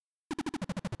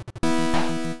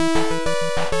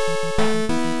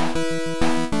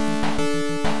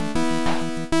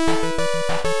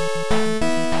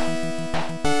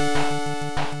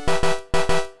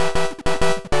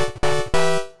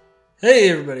Hey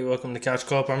everybody, welcome to Couch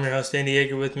Co-op. I'm your host, Andy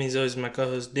Yeager. With me as always my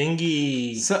co-host,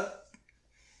 Dingy.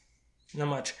 Not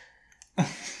much.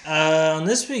 On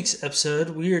this week's episode,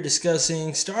 we are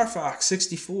discussing Star Fox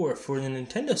 64 for the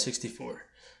Nintendo 64.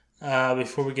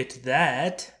 Before we get to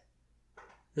that,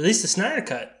 release the Snyder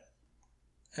Cut.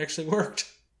 Actually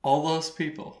worked. All those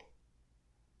people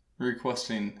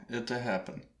requesting it to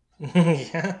happen.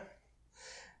 Yeah.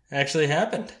 Actually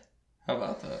happened. How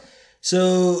about that?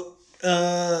 So,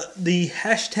 the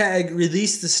hashtag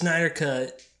release the Snyder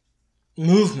Cut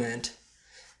movement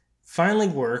finally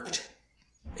worked.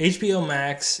 HBO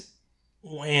Max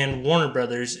and Warner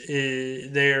Brothers,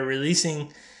 they're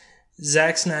releasing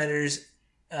Zack Snyder's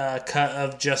cut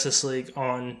of Justice League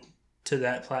on to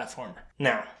that platform.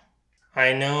 Now,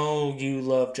 I know you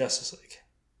love Justice League.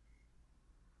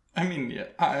 I mean, yeah,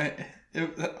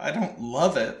 I don't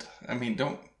love it. I mean,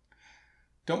 don't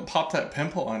pop that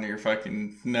pimple on your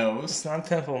fucking nose. It's not a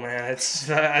pimple, man.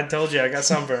 I told you I got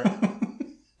sunburn.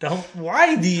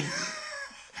 Why do you...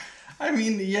 I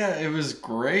mean, yeah, it was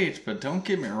great, but don't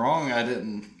get me wrong, I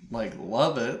didn't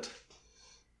love it.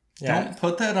 Yeah. Don't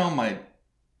put that on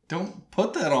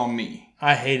me.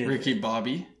 I hated Ricky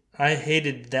Bobby. I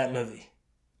hated that movie.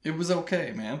 It was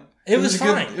okay, man. It was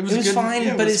fine. It was fine,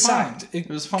 yeah, but it sucked. It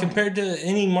was fine. Compared to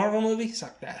any Marvel movie, it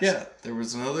sucked ass. Yeah, there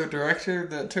was another director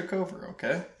that took over,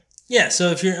 okay? Yeah, so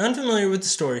if you're unfamiliar with the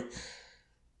story,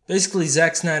 basically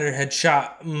Zack Snyder had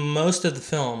shot most of the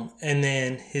film, and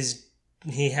then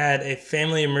he had a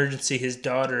family emergency. His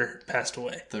daughter passed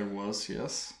away. There was,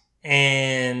 yes.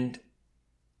 And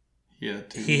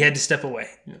he had to step away.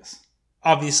 Yes.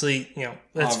 Obviously,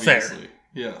 that's fair.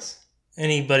 Yes.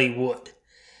 Anybody would.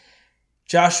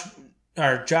 Joss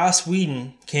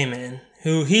Whedon came in,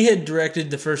 who he had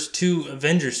directed the first two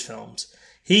Avengers films.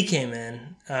 He came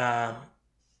in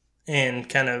and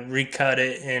kind of recut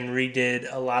it and redid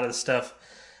a lot of the stuff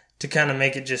to kind of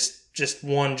make it just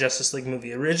one Justice League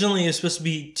movie. Originally, it was supposed to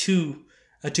be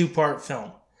a two-part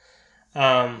film.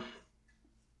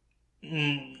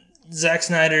 Zack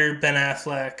Snyder, Ben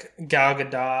Affleck, Gal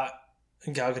Gadot.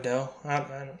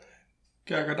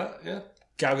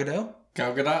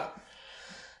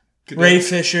 Ray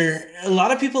Fisher. A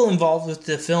lot of people involved with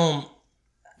the film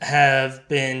have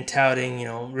been touting,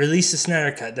 release the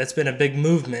Snyder Cut. That's been a big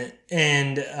movement.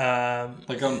 And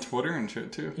on Twitter and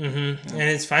shit too. Mm-hmm. Yeah. And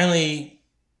it's finally,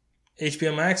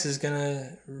 HBO Max is going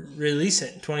to release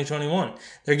it in 2021.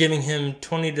 They're giving him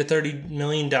 $20 to $30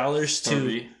 million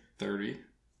to... 30.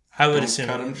 I would assume.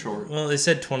 Cut him short. Well, it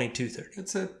said 22-30. It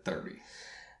said 30.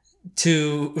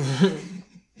 To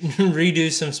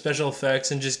redo some special effects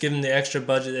and just give him the extra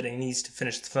budget that he needs to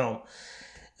finish the film.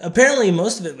 Apparently,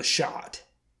 most of it was shot.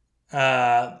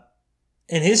 And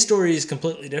his story is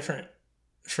completely different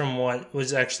from what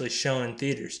was actually shown in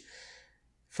theaters.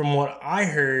 From what I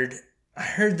heard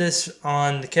this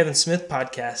on the Kevin Smith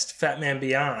podcast, Fat Man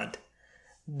Beyond.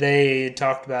 They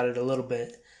talked about it a little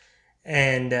bit.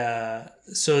 And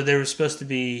so there was supposed to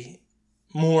be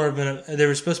there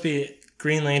was supposed to be a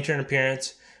Green Lantern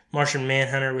appearance. Martian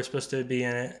Manhunter was supposed to be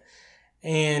in it.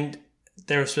 And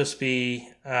there was supposed to be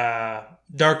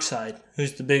Darkseid,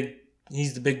 he's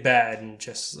the big bad in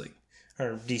Justice League,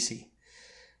 or DC.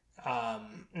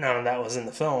 None of that was in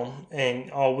the film,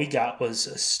 and all we got was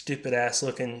a stupid-ass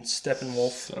looking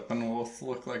Steppenwolf. Steppenwolf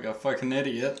looked like a fucking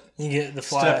idiot. You get the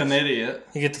Flash. Idiot.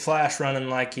 You get the Flash running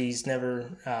like he's never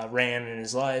ran in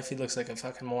his life. He looks like a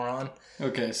fucking moron.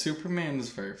 Okay, Superman is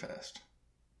very fast.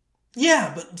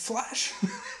 Yeah, but Flash...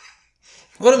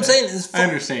 What I'm saying is... I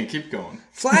understand. Keep going.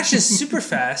 Flash is super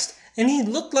fast, and he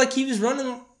looked like he was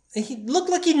running... He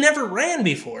looked like he never ran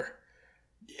before.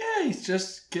 Yeah, he's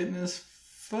just getting his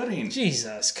footing.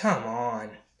 Jesus, come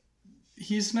on.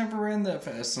 He's never ran that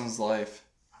fast in his life.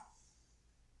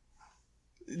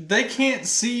 They can't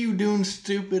see you doing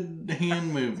stupid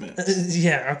hand movements.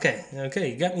 Yeah, okay,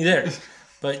 you got me there.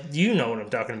 But you know what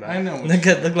I'm talking about. I know. That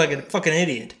guy looked like a fucking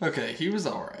idiot. Okay, he was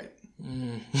alright.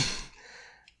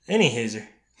 Any hooser.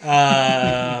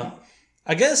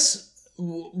 I guess,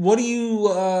 what do you...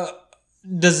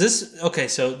 does this... Okay,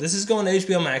 so this is going to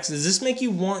HBO Max. Does this make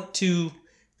you want to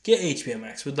get HBO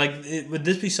Max? Would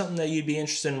this be something that you'd be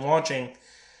interested in watching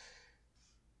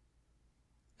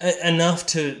enough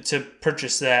to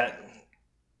purchase that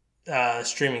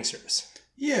streaming service?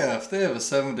 Yeah, if they have a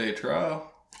 7-day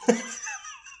trial.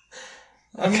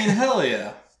 I mean, hell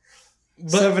yeah.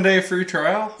 7-day free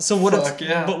trial? So what Fuck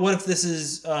yeah. But what if this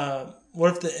is...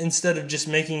 what if instead of just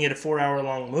making it a 4-hour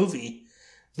long movie,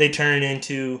 they turn it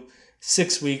into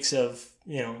 6 weeks of,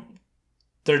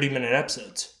 30-minute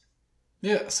episodes?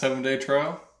 Yeah, 7-day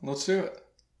trial. Let's do it.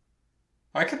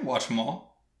 I could watch them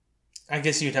all. I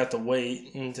guess you'd have to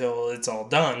wait until it's all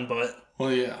done, but...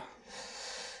 Well, yeah.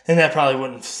 And that probably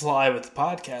wouldn't fly with the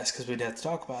podcast because we'd have to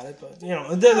talk about it. But, you know...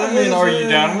 I mean, are you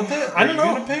down with it? I don't know.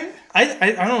 Are you going to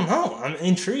pay? I don't know. I'm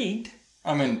intrigued.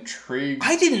 I'm intrigued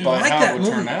I didn't by like how that it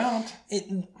would movie. turn out.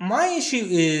 My issue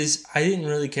is I didn't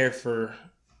really care for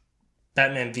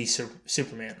Batman v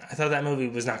Superman. I thought that movie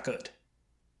was not good.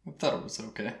 I thought it was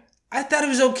okay. I thought it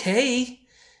was okay.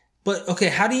 But, okay,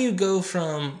 how do you go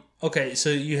from... Okay, so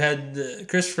you had the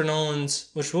Christopher Nolan's...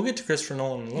 Which we'll get to Christopher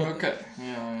Nolan in a little bit. Okay.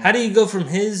 Yeah. How do you go from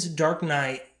his Dark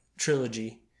Knight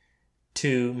trilogy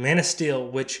to Man of Steel,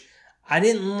 which I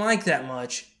didn't like that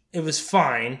much. It was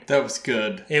fine. That was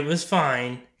good. It was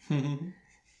fine.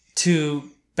 To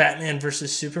Batman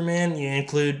versus Superman, you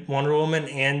include Wonder Woman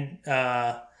and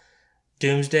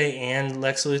Doomsday and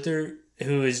Lex Luthor,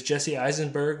 who is Jesse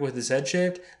Eisenberg with his head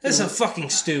shaved. That's so fucking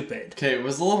stupid. Okay, it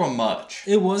was a little much.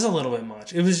 It was a little bit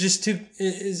much. It was just too...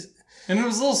 And it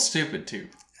was a little stupid, too.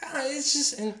 It's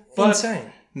just But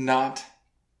insane. Not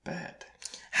bad.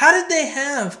 How did they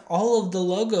have all of the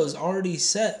logos already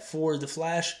set for The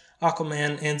Flash,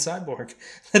 Aquaman, and Cyborg?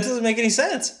 That doesn't make any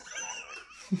sense.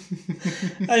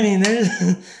 I mean,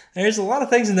 there's a lot of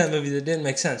things in that movie that didn't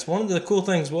make sense. One of the cool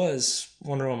things was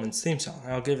Wonder Woman's theme song.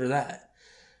 I'll give her that.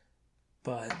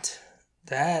 But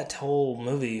that whole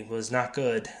movie was not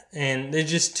good. And there's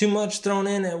just too much thrown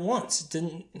in at once.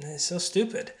 It's so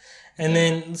stupid. And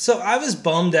then, so I was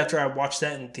bummed after I watched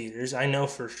that in theaters. I know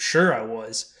for sure I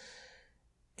was.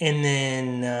 And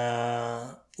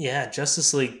then,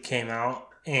 Justice League came out.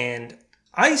 And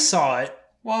I saw it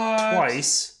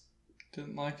twice.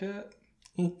 Didn't like it?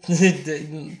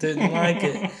 didn't like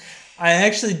it. I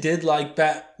actually did like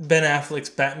Ben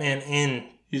Affleck's Batman in...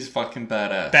 He's fucking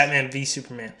badass. Batman v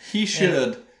Superman. He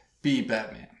should be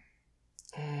Batman.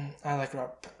 I like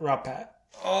Rob Pat.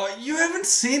 Oh, you haven't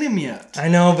seen him yet. I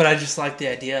know, but I just like the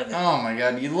idea of it. Oh my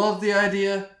god, you love the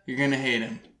idea? You're gonna hate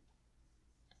him.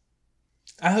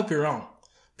 I hope you're wrong.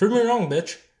 Prove me wrong,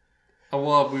 bitch. Oh,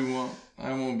 well, we won't.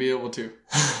 I won't be able to.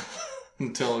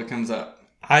 Until it comes out.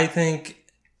 I think...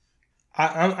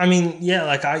 I mean, yeah,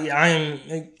 like, I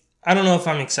am... I don't know if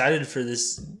I'm excited for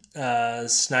this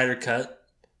Snyder Cut.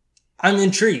 I'm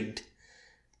intrigued.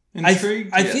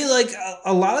 Intrigued? I feel like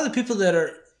a lot of the people that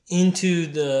are into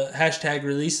the hashtag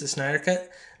release the Snyder Cut,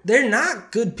 they're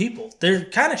not good people. They're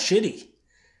kind of shitty.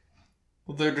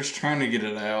 Well, they're just trying to get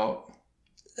it out.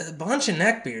 A bunch of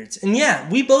neckbeards. And yeah,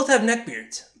 we both have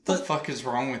neckbeards. What the fuck is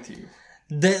wrong with you?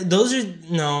 Those are...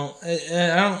 No,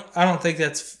 I don't think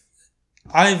that's...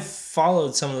 I've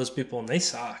followed some of those people and they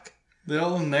suck. They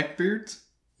all have neckbeards?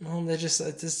 No, they're just...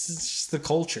 This is just the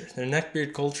culture. They're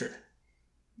neckbeard culture.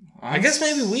 I guess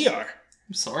maybe we are.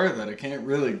 I'm sorry that I can't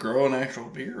really grow an actual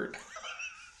beard.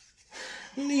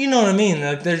 You know what I mean?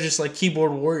 Like, they're just like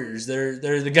keyboard warriors. They're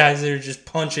the guys that are just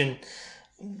punching.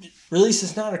 Release the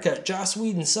Snyder Cut. Joss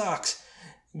Whedon sucks.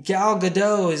 Gal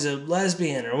Gadot is a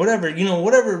lesbian or whatever. You know,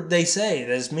 whatever they say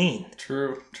that's mean.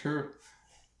 True.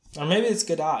 Or maybe it's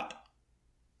Gadot.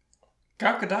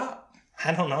 Gal Gadot.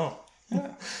 I don't know.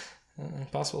 Yeah.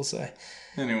 Impossible to say.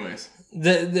 Anyways.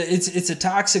 It's a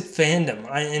toxic fandom,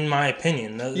 in my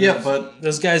opinion. But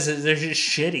those guys, they're just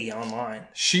shitty online.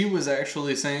 She was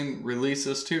actually saying release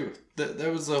this too.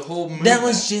 That was a whole movement. That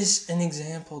was just an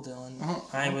example, Dylan. Oh,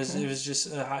 okay. It was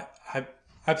just a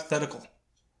hypothetical.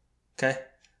 Okay?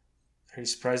 Are you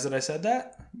surprised that I said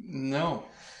that? No.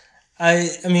 I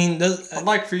mean... I'd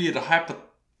like for you to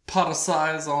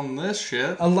hypothesize on this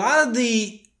shit. A lot of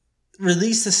the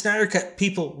Release the Snyder Cut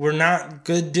people were not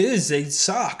good dudes. They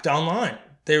sucked online.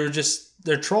 They're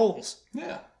trolls.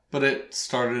 Yeah. But it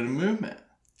started a movement.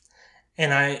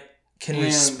 And I can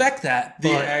respect that.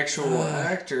 The actual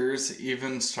actors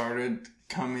even started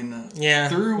coming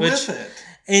through with it.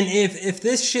 And if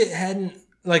this shit hadn't...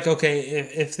 Like, okay,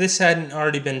 if this hadn't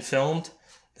already been filmed,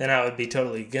 then I would be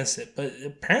totally against it. But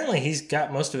apparently he's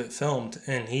got most of it filmed,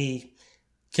 and he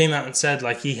came out and said,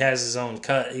 like, he has his own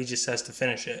cut. He just has to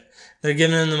finish it. They're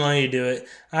giving him the money to do it.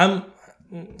 I'm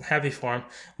happy for him.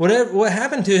 What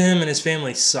happened to him and his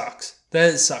family sucks.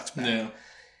 That sucks, man. Yeah.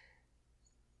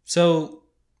 So,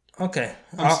 okay.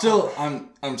 I'm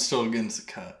still against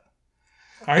the cut.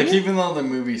 Are you? Even though the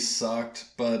movie sucked,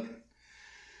 but...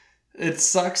 It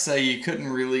sucks that you couldn't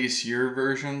release your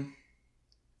version,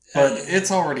 but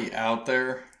it's already out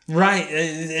there. Right.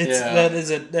 That is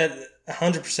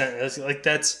 100%. That's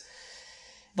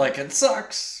like it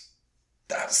sucks.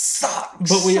 That sucks.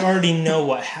 But we already know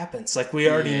what happens. Like we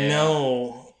already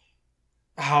know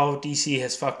how DC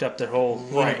has fucked up their whole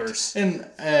universe. And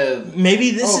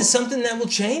maybe this is something that will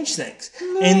change things.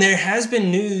 No. And there has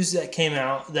been news that came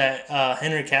out that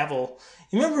Henry Cavill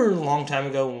You remember a long time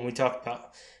ago when we talked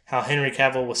about how Henry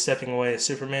Cavill was stepping away as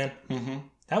Superman? Mm-hmm.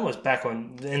 That was back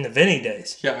in the Vinny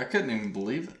days. Yeah, I couldn't even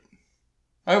believe it.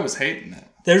 I was hating it.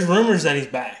 There's rumors that he's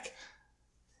back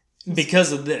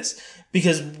because of this.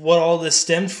 Because what all this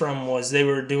stemmed from was they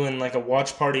were doing like a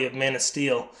watch party of Man of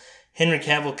Steel. Henry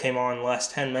Cavill came on the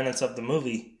last 10 minutes of the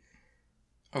movie.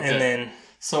 Okay. And then...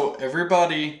 So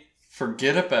everybody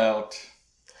forget about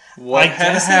what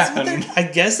had happened. I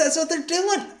guess that's what they're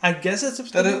doing. I guess that's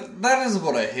what they're doing. That is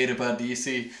what I hate about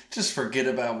DC. Just forget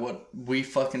about what we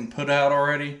fucking put out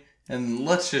already. And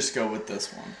let's just go with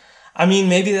this one. I mean,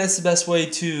 maybe that's the best way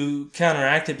to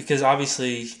counteract it because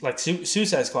obviously, like,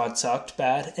 Suicide Squad sucked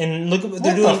bad. And look at what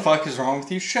they're doing. What the fuck is wrong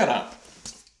with you? Shut up.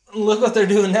 Look what they're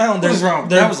doing now. What is wrong?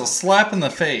 That was a slap in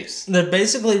the face. They're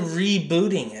basically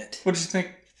rebooting it. What did you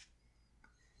think?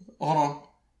 Hold on.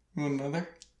 You want another?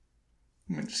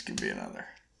 Let me just give you another.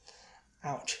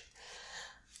 Ouch.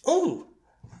 Oh.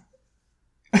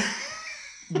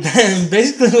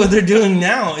 Basically what they're doing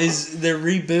now is they're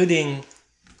rebooting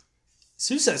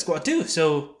Suicide Squad 2.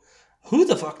 So who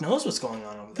the fuck knows what's going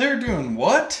on over there? They're doing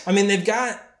what? I mean, they've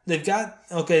got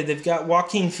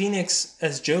Joaquin Phoenix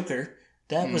as Joker.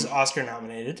 That was Oscar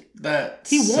nominated. That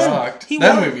sucked.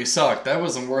 That movie sucked. That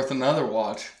wasn't worth another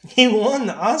watch. He won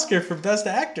the Oscar for Best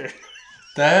Actor.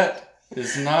 That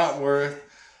is not worth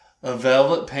a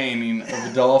velvet painting of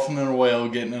a dolphin and a whale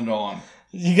getting it on.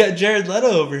 You got Jared Leto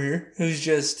over here, who's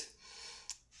just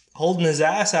holding his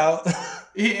ass out.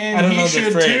 He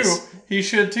should too. He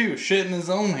should too. Shit in his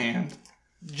own hand.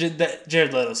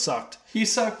 Jared Leto sucked. He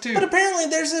sucked too. But apparently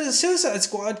there's a Suicide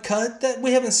Squad cut that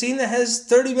we haven't seen that has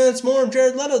 30 minutes more of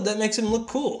Jared Leto that makes him look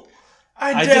cool.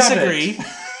 I disagree.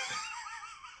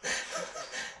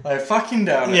 I fucking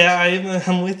doubt it. Yeah,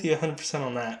 I'm with you 100%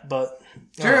 on that. But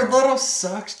Jared Leto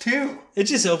sucks too. It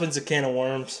just opens a can of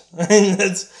worms. I mean,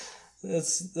 that's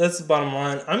the bottom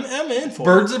line. I'm in for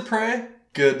Birds of Prey,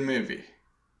 good movie.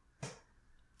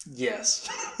 Yes.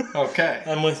 Okay.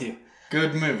 I'm with you.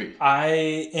 Good movie.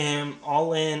 I am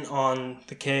all in on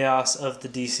the chaos of the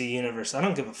DC universe. I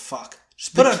don't give a fuck.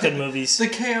 Just put out good movies. The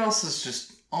chaos is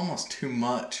just almost too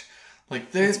much.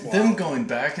 Like, them going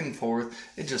back and forth,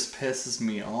 it just pisses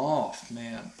me off,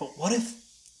 man. But what if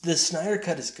the Snyder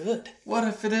Cut is good? What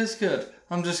if it is good?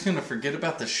 I'm just going to forget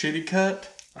about the shitty cut?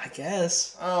 I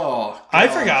guess. Oh, God. I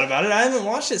forgot about it. I haven't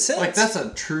watched it since. Like, that's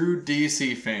a true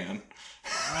DC fan.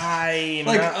 I'm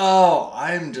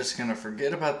I'm just gonna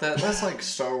forget about that. That's like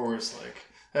Star Wars, like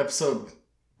episode.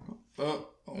 Well,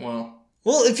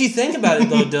 if you think about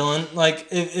it though, Dylan, like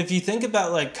if you think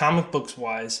about like comic books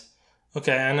wise,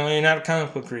 okay, I know you're not a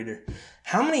comic book reader.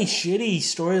 How many shitty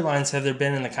storylines have there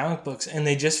been in the comic books, and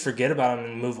they just forget about them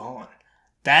and move on?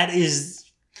 That is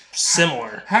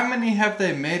similar. How many have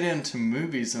they made into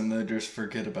movies and they just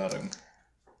forget about them?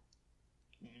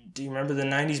 Do you remember the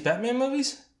 '90s Batman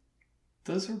movies?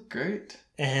 Those were great.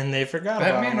 And they forgot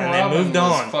Batman about them, and they moved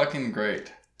on. Batman was fucking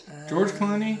great. George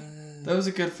Clooney, that was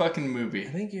a good fucking movie.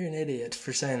 I think you're an idiot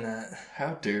for saying that.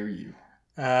 How dare you?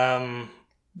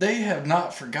 They have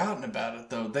not forgotten about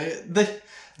it, though.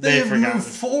 They have moved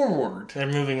forward. They're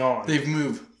moving on. They've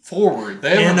moved forward.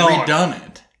 They haven't redone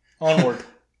it. Onward.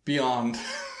 Beyond.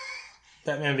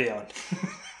 Batman Beyond.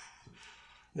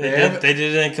 They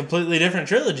did a completely different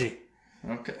trilogy.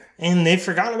 Okay. And they've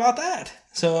forgotten about that.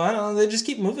 So, I don't know. They just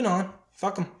keep moving on.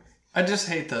 Fuck them. I just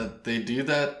hate that they do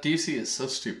that. DC is so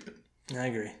stupid. I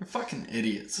agree. They're fucking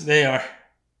idiots. They are.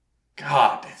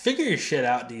 God. Figure your shit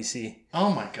out, DC.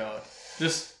 Oh my God.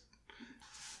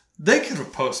 They could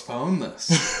have postponed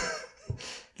this.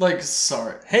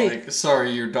 Sorry. Hey.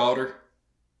 Sorry, your daughter.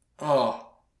 Oh.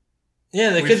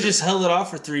 Yeah, they could have just held it off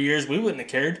for 3 years. We wouldn't have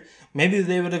cared. Maybe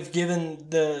they would have given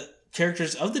the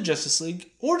characters of the Justice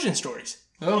League origin stories.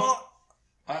 Oh.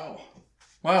 Wow.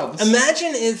 Wow.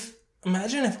 Imagine if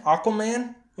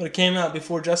Aquaman would have came out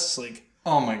before Justice League.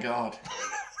 Oh my God.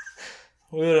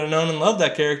 We would have known and loved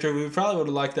that character. We probably would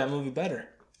have liked that movie better.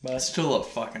 But still a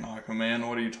fucking Aquaman.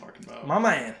 What are you talking about? My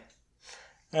man.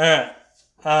 Alright.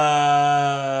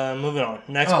 Moving on.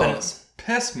 Next bit. This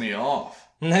pissed me off.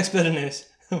 Next bit of news.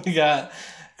 We got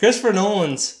Christopher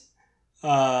Nolan's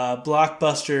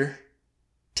blockbuster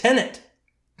Tenet.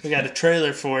 We got a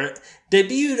trailer for it.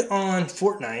 Debuted on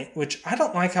Fortnite, which I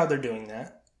don't like how they're doing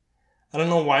that. I don't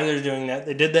know why they're doing that.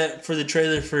 They did that for the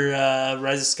trailer for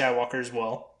Rise of Skywalker as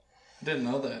well. Didn't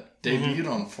know that. Debuted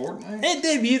on Fortnite? It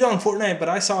debuted on Fortnite, but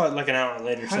I saw it like an hour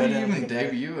later. How do you even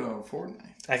debut it on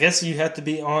Fortnite? I guess you have to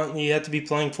be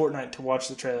playing Fortnite to watch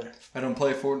the trailer. I don't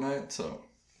play Fortnite, so.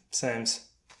 Sames.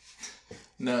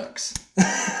 Nux.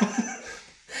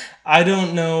 I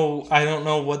don't know. I don't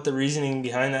know what the reasoning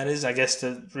behind that is. I guess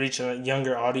to reach a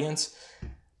younger audience.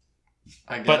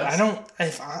 I guess. But I don't.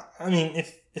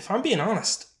 If I'm being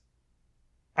honest,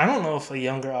 I don't know if a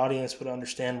younger audience would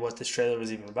understand what this trailer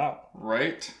was even about.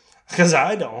 Right? Because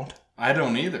I don't. I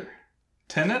don't either.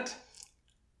 Tenet?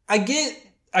 I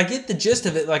get the gist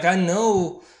of it. Like, I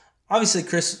know, obviously,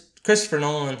 Christopher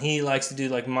Nolan, he likes to do,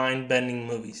 like, mind-bending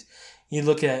movies. You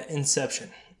look at Inception.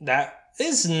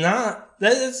 It's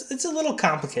a little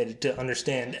complicated to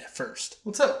understand at first.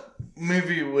 What's that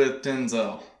movie with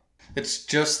Denzel? It's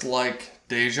just like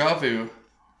Deja Vu,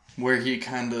 where he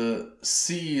kind of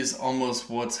sees almost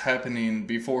what's happening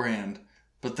beforehand,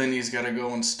 but then he's got to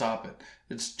go and stop it.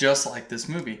 It's just like this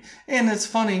movie. And it's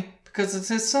funny because it's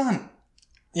his son.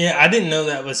 Yeah, I didn't know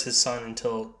that was his son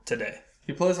until today.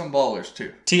 He plays on Ballers,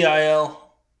 too.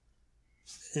 TIL,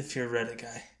 if you're a Reddit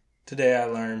guy. Today I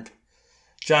learned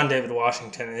John David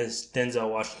Washington is Denzel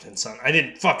Washington's son. I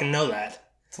didn't fucking know that.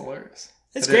 It's hilarious.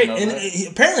 It's great. And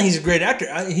apparently he's a great actor.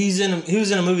 He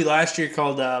was in a movie last year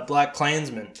called Black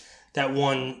Klansman that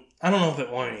won, I don't know if it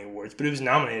won any awards, but it was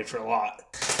nominated for a lot.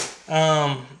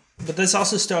 But this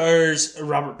also stars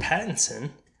Robert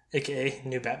Pattinson, a.k.a.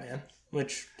 New Batman,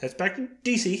 which that's back to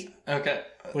DC. Okay.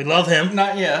 We love him.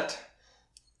 Not yet.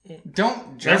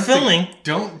 Don't jump. They're filming.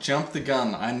 Don't jump the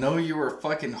gun. I know you were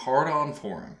fucking hard on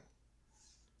for him.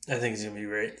 I think he's going to be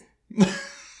great.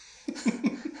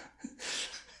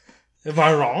 Am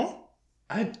I wrong?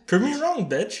 Prove me wrong,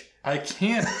 bitch. I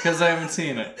can't because I haven't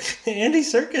seen it. Andy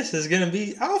Serkis is going to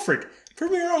be Alfred. Prove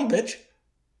me wrong, bitch.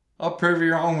 I'll prove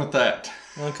you wrong with that.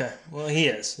 Okay. Well, he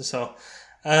is. So,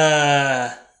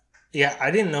 yeah,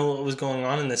 I didn't know what was going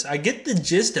on in this. I get the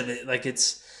gist of it. Like,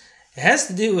 it has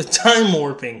to do with time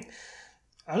warping.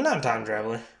 I'm not a time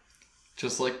traveler.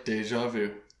 Just like Deja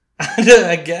Vu.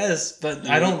 I guess, but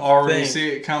I don't already see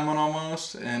it coming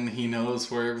almost, and he knows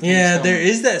where everything's going. There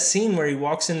is that scene where he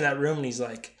walks into that room and he's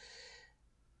like,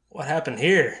 what happened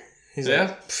here? He's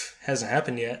like, hasn't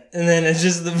happened yet. And then it's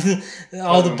just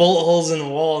all the bullet holes in the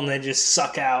wall and they just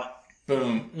suck out.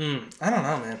 Boom. I don't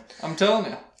know, man. I'm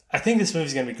telling you. I think this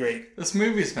movie's going to be great. This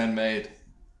movie's been made.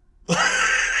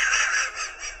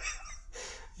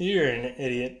 You're an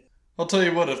idiot. I'll tell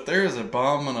you what, if there is a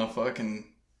bomb on a fucking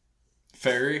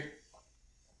ferry,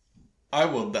 I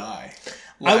will die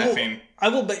laughing. I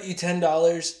will bet you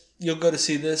 $10 you'll go to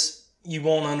see this, you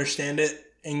won't understand it,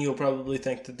 and you'll probably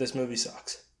think that this movie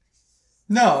sucks.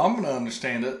 No, I'm going to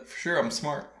understand it. For sure, I'm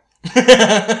smart.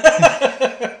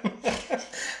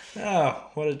 Oh,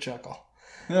 what a chuckle.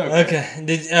 Okay.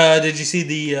 Did you see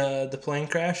the plane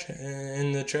crash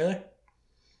in the trailer?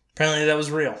 Apparently that was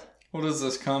real. What is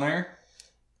this, Con Air?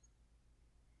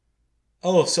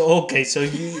 Oh, so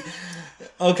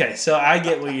I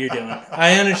get what you're doing.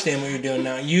 I understand what you're doing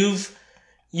now.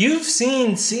 You've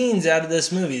seen scenes out of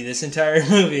this movie, this entire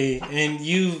movie, and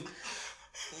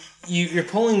you're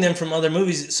pulling them from other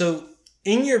movies. So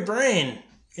in your brain,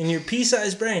 in your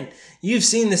pea-sized brain, you've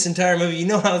seen this entire movie. You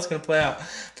know how it's going to play out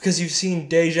because you've seen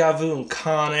Deja Vu and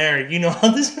Con Air. You know how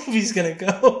this movie's going to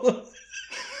go.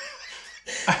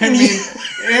 I mean,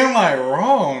 am I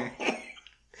wrong?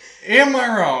 Am I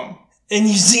wrong? And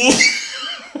you've seen...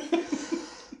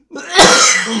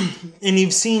 and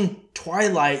you've seen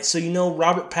Twilight, so you know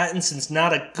Robert Pattinson's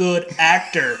not a good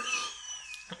actor.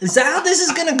 Is that how this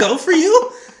is going to go for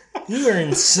you? You are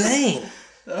insane.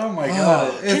 Oh my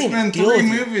god. It's been 3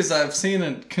 movies movies I've seen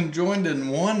and conjoined in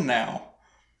one now.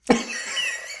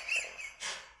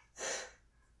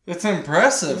 It's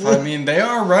impressive. I mean, they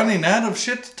are running out of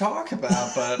shit to talk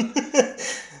about, but...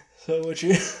 So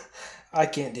I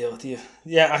can't deal with you.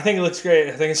 Yeah, I think it looks great.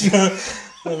 I think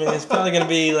it's probably going to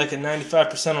be like a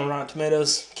 95% on Rotten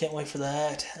Tomatoes. Can't wait for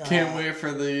that. Can't wait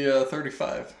for the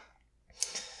 35.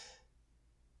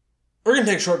 We're going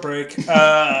to take a short break.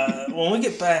 When we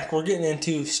get back, we're getting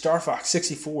into Star Fox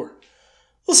 64.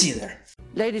 We'll see you there.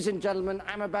 Ladies and gentlemen,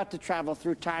 I'm about to travel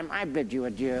through time. I bid you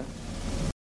adieu.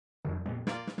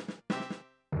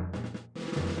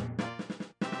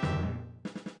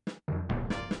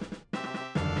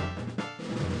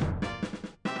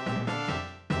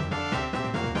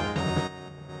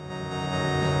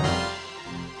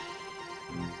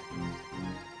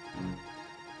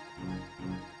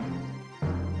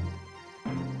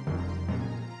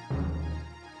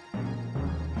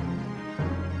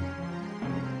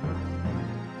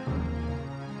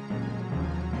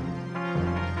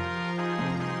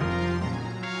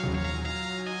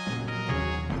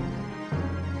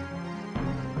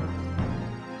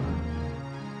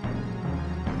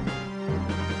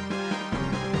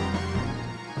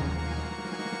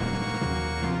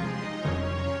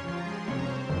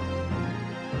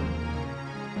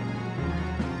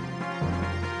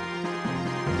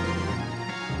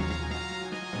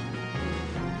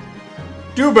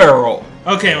 Do barrel.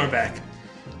 Okay, we're back.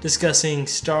 Discussing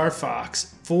Star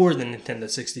Fox for the Nintendo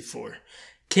 64.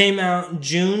 Came out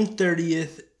June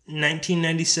 30th,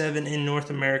 1997 in North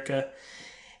America.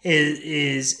 It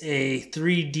is a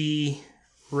 3D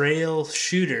rail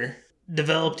shooter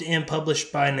developed and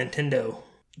published by Nintendo.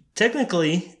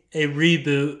 Technically, a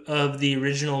reboot of the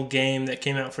original game that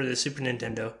came out for the Super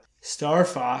Nintendo. Star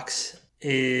Fox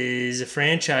is a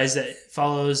franchise that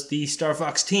follows the Star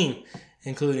Fox team,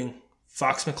 including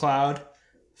Fox McCloud,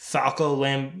 Falco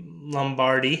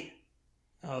Lombardi,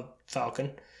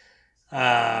 Falcon,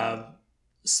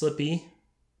 Slippy,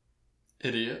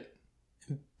 Idiot.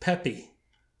 Peppy,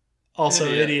 also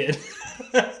idiot.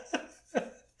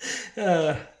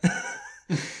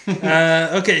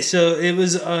 Okay, so it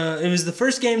was the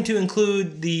first game to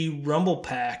include the Rumble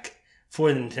Pack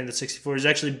for the Nintendo 64. It was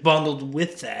actually bundled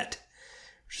with that,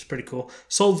 which is pretty cool.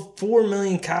 Sold 4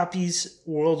 million copies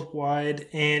worldwide,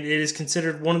 and it is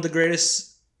considered one of the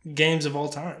greatest games of all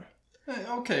time.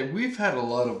 Okay, we've had a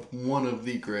lot of one of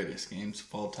the greatest games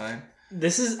of all time.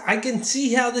 I can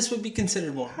see how this would be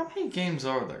considered one. How many games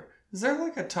are there? Is there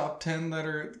like a top 10 that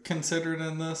are considered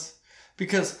in this?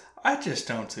 Because I just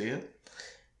don't see it.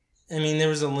 I mean, there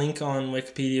was a link on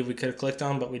Wikipedia we could have clicked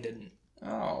on, but we didn't.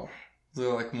 Oh. Is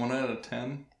there like 1 out of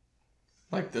 10?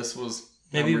 Like this was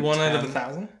maybe 1 10. out of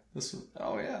 1,000? This was,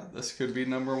 oh yeah, this could be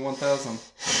number 1,000.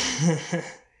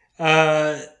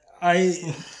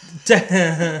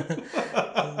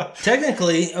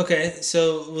 Technically, okay,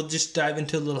 so we'll just dive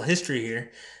into a little history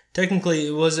here. Technically,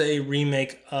 it was a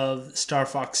remake of Star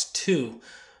Fox 2,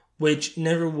 which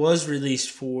never was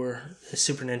released for the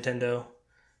Super Nintendo.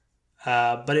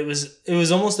 But it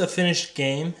was almost a finished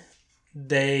game.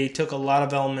 They took a lot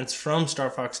of elements from Star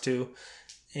Fox 2,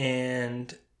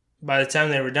 and by the time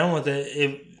they were done with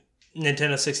it,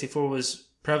 Nintendo 64 was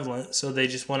prevalent, so they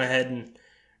just went ahead and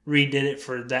redid it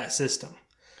for that system.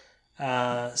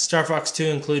 Star Fox 2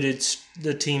 included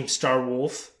the team Star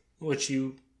Wolf, which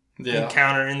you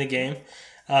encounter in the game.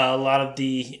 A lot of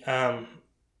the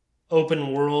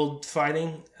open world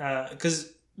fighting,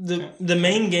 because the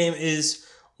main game is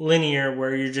linear,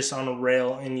 where you're just on a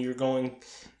rail and you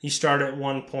start at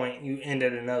one point, you end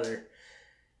at another.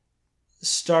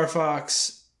 Star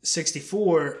Fox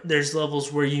 64, there's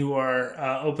levels where you are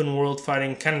open world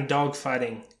fighting, kind of dog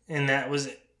fighting, and that was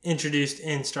introduced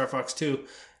in Star Fox 2.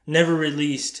 Never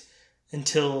released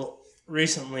until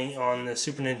recently on the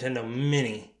Super Nintendo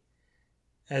Mini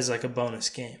as like a bonus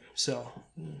game. So,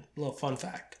 a little fun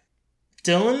fact.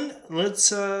 Dylan,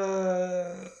 let's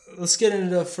get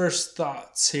into the first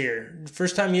thoughts here.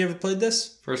 First time you ever played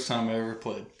this? First time I ever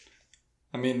played.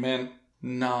 I mean, man,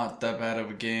 not that bad of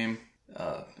a game.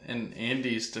 In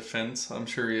Andy's defense, I'm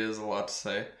sure he has a lot to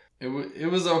say.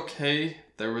 It was okay.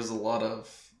 There was a lot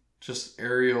of just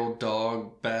aerial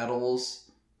dog battles.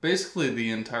 Basically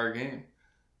the entire game.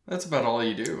 That's about all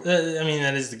you do. I mean,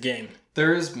 that is the game.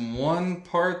 There is one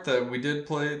part that we did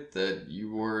play that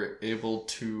you were able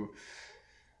to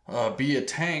be a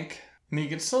tank, and you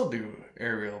could still do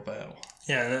aerial battle.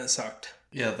 Yeah, and that sucked.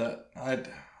 Yeah, that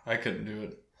I couldn't do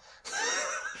it.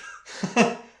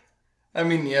 I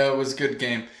mean, yeah, it was a good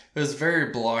game. It was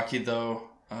very blocky though.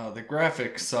 The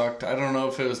graphics sucked. I don't know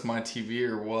if it was my TV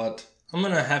or what. I'm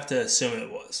gonna have to assume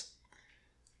it was.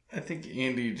 I think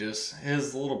Andy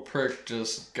his little prick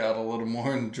just got a little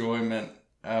more enjoyment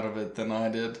out of it than I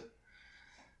did.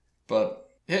 But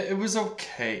it was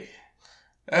okay.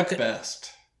 At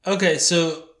best. Okay,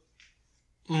 so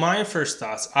my first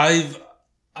thoughts. I've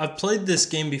played this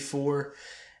game before,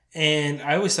 and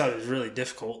I always thought it was really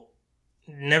difficult.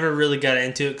 Never really got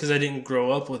into it because I didn't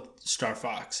grow up with Star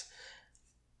Fox.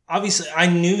 Obviously, I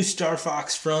knew Star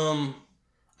Fox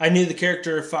I knew the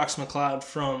character of Fox McCloud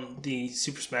from the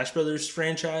Super Smash Brothers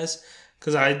franchise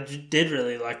because I did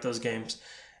really like those games.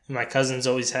 And my cousins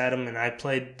always had them, and I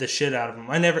played the shit out of them.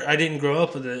 I didn't grow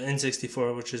up with the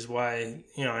N64, which is why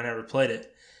I never played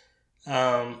it.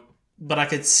 But I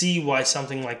could see why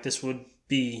something like this would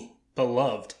be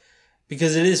beloved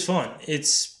because it is fun.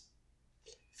 It's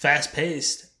fast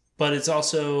paced, but it's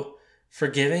also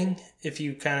forgiving if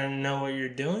you kind of know what you're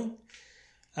doing.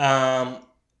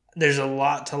 There's a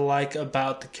lot to like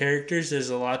about the characters. There's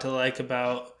a lot to like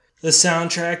about the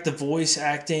soundtrack, the voice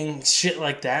acting, shit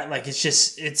like that. Like, it's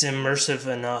immersive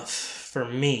enough for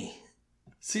me.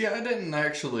 See, I didn't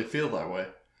actually feel that way.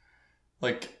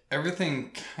 Like,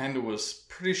 everything kind of was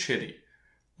pretty shitty.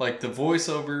 Like, the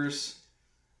voiceovers,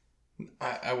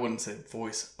 I wouldn't say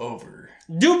voiceover.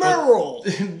 Do barrel!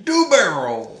 Do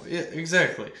barrel! Yeah,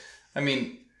 exactly. I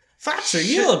mean... Fox, are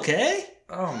you okay?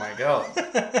 Oh my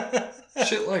god.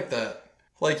 Shit like that.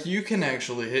 Like, you can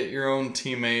actually hit your own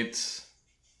teammates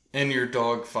in your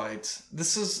dogfights.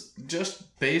 This is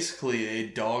just basically a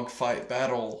dogfight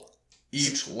battle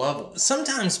each level.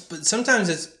 Sometimes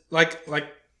it's like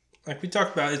we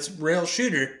talked about, it's rail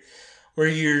shooter where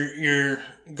you're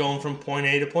going from point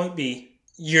A to point B.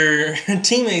 Your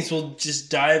teammates will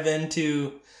just dive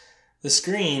into the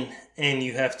screen and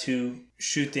you have to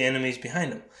shoot the enemies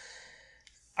behind them.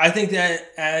 I think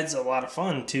that adds a lot of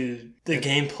fun to the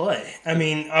gameplay. I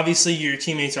mean, obviously your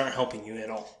teammates aren't helping you at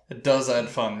all. It does add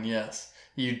fun, yes.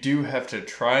 You do have to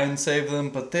try and save them,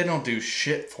 but they don't do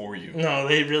shit for you. No,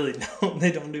 they really don't.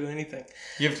 They don't do anything.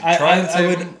 You have to try and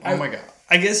save them? Oh my god.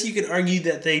 I guess you could argue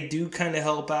that they do kind of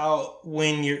help out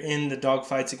when you're in the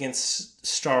dogfights against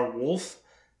Star Wolf,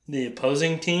 the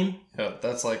opposing team. Yeah,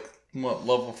 that's like, what,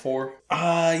 level 4?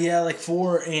 Yeah, like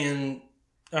 4 and...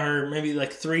 or maybe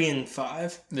like 3 and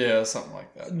 5. Yeah, something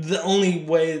like that. The only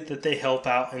way that they help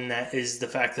out in that is the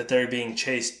fact that they're being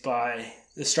chased by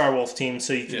the Star Wolf team,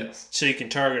 so you can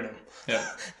target them. Yeah,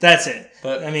 that's it.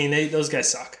 But I mean, those guys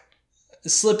suck.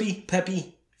 Slippy,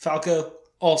 Peppy, Falco,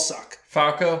 all suck.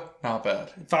 Falco, not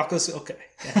bad. Falco's okay.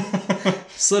 Yeah.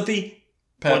 Slippy,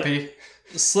 Peppy.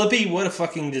 Slippy, what a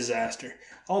fucking disaster.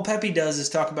 All Peppy does is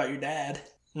talk about your dad.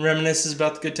 Reminisces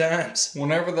about the good times.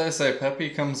 Whenever they say Peppy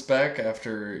comes back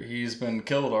after he's been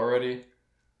killed already,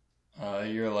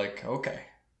 you're like, okay.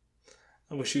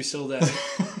 I wish he was still dead.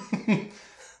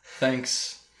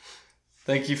 Thanks.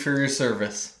 Thank you for your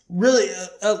service. Really,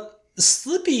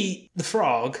 Slippy the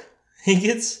Frog, he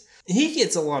gets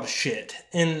a lot of shit,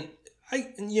 and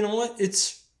you know what?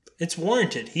 It's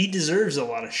warranted. He deserves a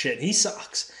lot of shit. He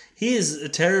sucks. He is a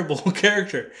terrible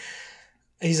character.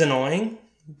 He's annoying.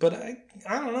 But I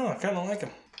don't know. I kind of like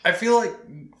him. I feel like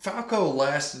Falco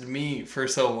lasted me for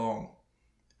so long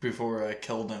before I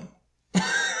killed him.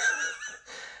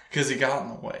 Because he got in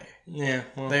the way. Yeah.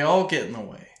 Well, they all get in the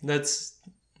way. That's...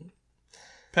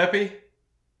 Peppy?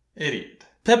 Idiot.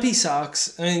 Peppy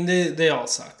sucks. I mean, they all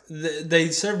suck. They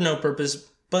serve no purpose,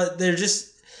 but they're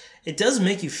just... It does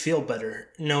make you feel better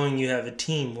knowing you have a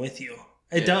team with you.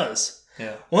 It does.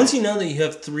 Yeah. Once you know that you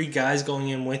have 3 guys going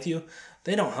in with you...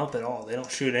 They don't help at all. They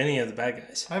don't shoot any of the bad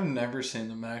guys. I've never seen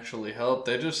them actually help.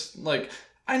 They just, like,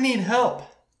 I need help.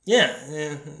 Yeah,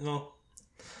 well.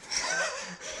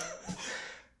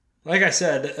 Like I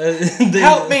said...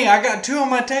 help me, I got 2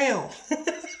 on my tail.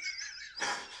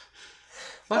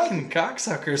 Fucking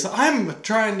cocksuckers. I'm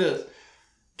trying to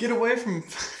get away from...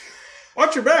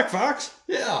 Watch your back, Fox.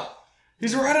 Yeah.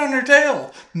 He's right on her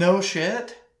tail. No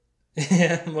shit.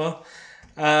 Yeah, well...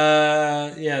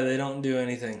 yeah, they don't do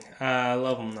anything. I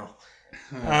love them though.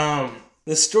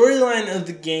 The storyline of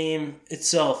the game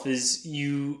itself is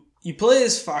you play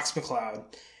as Fox McCloud,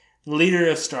 leader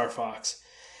of Star Fox.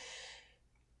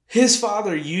 His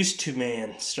father used to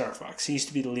man Star Fox. He used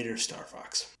to be the leader of Star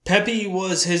Fox. Peppy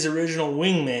was his original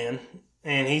wingman,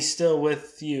 and he's still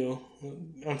with you,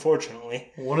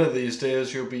 unfortunately. One of these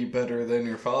days you'll be better than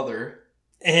your father.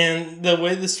 And the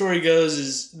way the story goes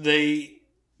is they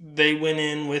went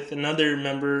in with another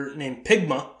member named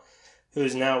Pigma, who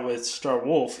is now with Star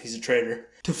Wolf, he's a traitor,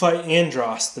 to fight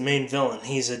Andross, the main villain.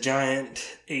 He's a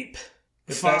giant ape.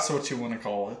 If that's what you want to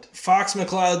call it. Fox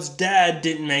McCloud's dad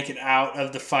didn't make it out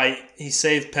of the fight. He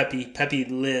saved Peppy. Peppy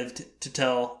lived to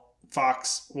tell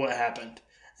Fox what happened.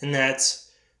 And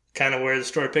that's kind of where the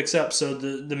story picks up. So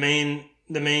the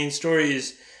main story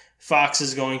is Fox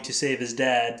is going to save his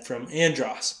dad from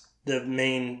Andross, the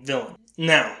main villain.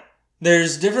 Now...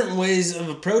 There's different ways of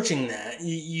approaching that.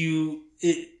 You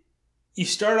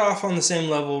start off on the same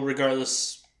level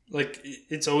regardless. Like,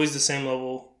 it's always the same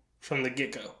level from the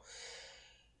get-go.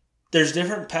 There's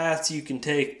different paths you can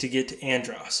take to get to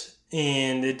Andross.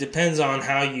 And it depends on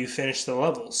how you finish the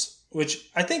levels. Which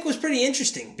I think was pretty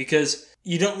interesting because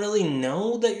you don't really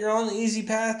know that you're on the easy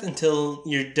path until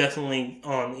you're definitely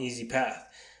on the easy path.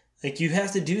 Like, you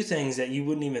have to do things that you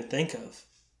wouldn't even think of.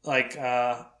 Like,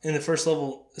 in the first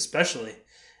level especially,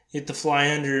 you have to fly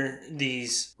under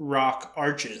these rock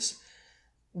arches.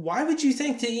 Why would you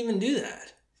think to even do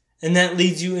that? And that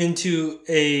leads you into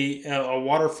a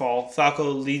waterfall. Falco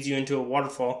leads you into a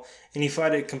waterfall, and you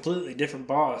fight a completely different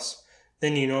boss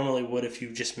than you normally would if you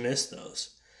just missed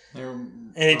those.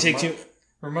 And it takes you...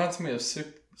 Reminds me of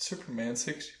Superman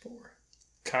 64.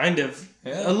 Kind of.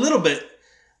 Yeah. A little bit.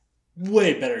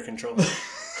 Way better controller.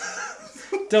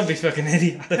 Don't be fucking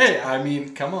idiotic. Hey, I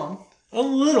mean, come on. A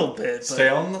little bit. But...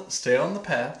 Stay on the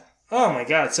path. Oh my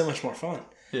god, it's so much more fun.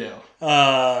 Yeah.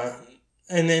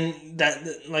 And then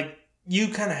like, you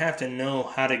kind of have to know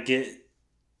how to get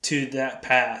to that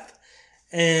path.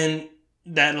 And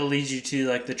that'll lead you to,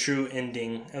 like, the true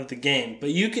ending of the game.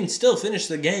 But you can still finish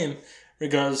the game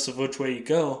regardless of which way you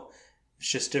go It's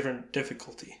just different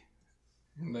difficulty.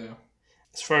 No.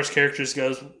 As far as characters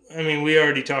goes, I mean, we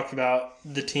already talked about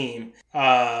the team.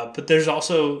 But there's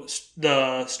also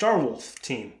the Star Wolf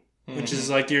team, which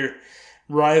is like your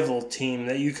rival team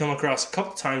that you come across a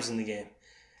couple times in the game.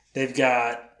 They've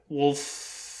got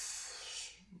Wolf...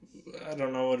 I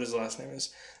don't know what his last name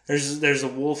is. There's a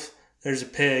wolf, there's a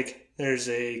pig, there's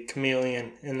a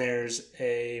chameleon, and there's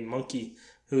a monkey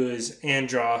who is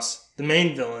Andros, the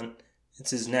main villain.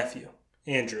 It's his nephew,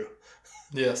 Andrew.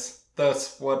 Yes.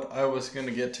 That's what I was going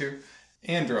to get to.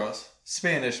 Andros.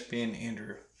 Spanish being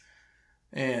Andrew.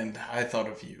 And I thought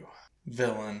of you.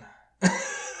 Villain.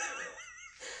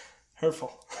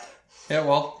 Hurtful. Yeah,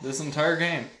 well, this entire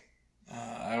game,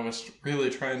 I was really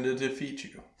trying to defeat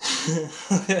you.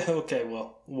 Okay,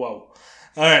 well, whoa.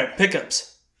 Alright,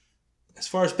 pickups. As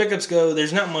far as pickups go,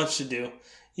 there's not much to do.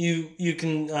 You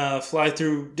can fly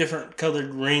through different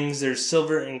colored rings. There's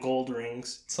silver and gold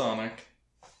rings. Sonic.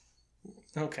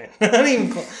 Okay. Not even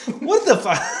what the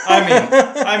fuck?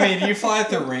 I mean, you fly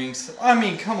through rings. I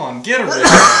mean, come on, get original.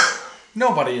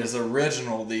 Nobody is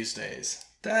original these days.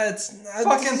 That's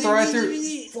fucking fly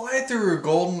through a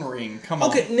golden ring. Come on.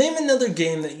 Okay, name another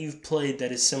game that you've played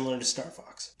that is similar to Star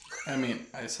Fox. I mean,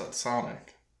 I said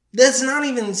Sonic. That's not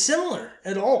even similar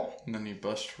at all. And then you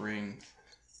bust a ring.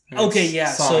 Okay,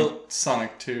 yeah.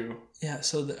 Sonic 2. Yeah.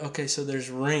 So so there's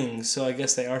rings. So I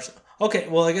guess they are. Okay,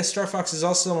 well, I guess Star Fox is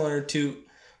also similar to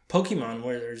Pokemon,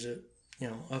 where there's a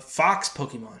fox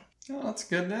Pokemon. Oh, that's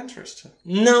good and interesting.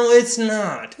 No, it's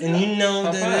not, and you know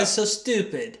How that bad? it's so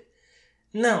stupid.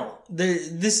 No,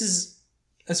 this is,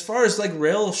 as far as like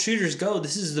rail shooters go,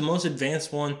 this is the most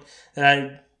advanced one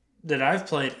that I've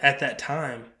played at that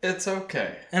time. It's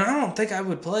okay. And I don't think I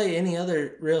would play any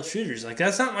other rail shooters. Like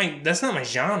that's not my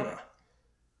genre.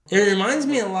 It reminds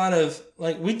me a lot of,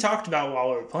 like we talked about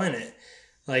while we were playing it.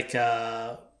 Like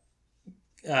Galaga.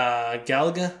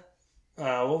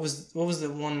 What was the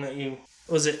one that you...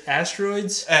 Was it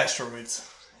Asteroids? Asteroids.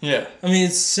 Yeah. I mean,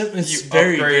 it's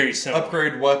very, very simple.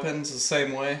 Upgrade weapons the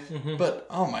same way. Mm-hmm. But,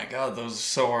 oh my god, those are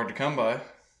so hard to come by.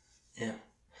 Yeah.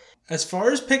 As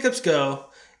far as pickups go,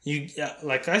 you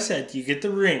like I said, you get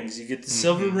the rings. You get the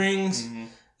silver rings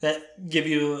that give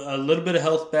you a little bit of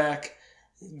health back.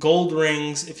 Gold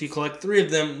rings, if you collect 3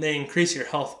 of them, they increase your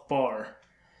health bar.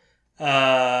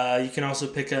 You can also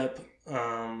pick up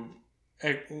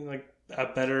like a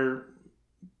better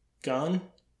gun.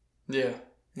 Yeah.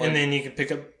 And then you can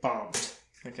pick up bombs.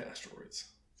 Like Asteroids.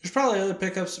 There's probably other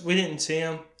pickups. We didn't see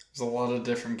them. There's a lot of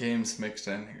different games mixed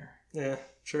in here. Yeah,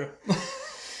 true.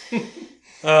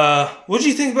 What do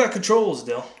you think about controls,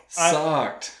 Dill?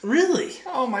 Sucked. Really?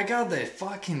 Oh my god, they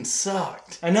fucking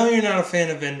sucked. I know you're not a fan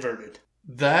of inverted.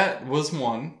 That was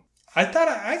one. I thought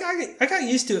I got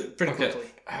used to it pretty quickly.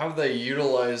 How they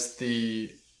utilized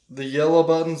the yellow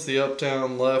buttons, the up,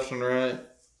 down, left, and right.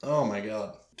 Oh my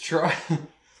god.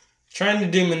 Trying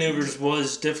to do maneuvers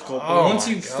was difficult, but once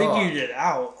you figured it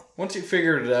out... Once you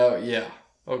figured it out, yeah.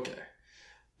 Okay.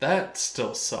 That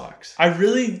still sucks. I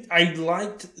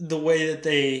liked the way that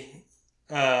they...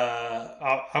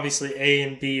 obviously, A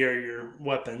and B are your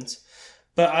weapons.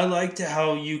 But I liked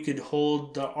how you could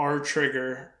hold the R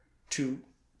trigger to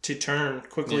turn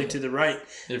quickly to the right.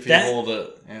 If you hold it,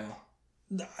 yeah.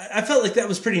 I felt like that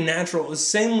was pretty natural. It was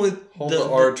same with hold the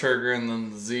R trigger and then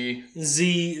the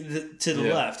Z. To the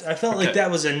left. I felt like that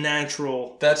was a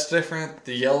natural... That's different.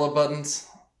 The yellow buttons,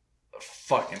 I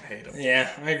fucking hate them.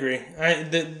 Yeah, I agree.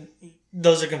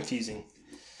 Those are confusing.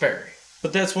 Very.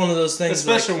 But that's one of those things...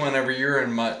 Especially whenever you're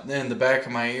in the back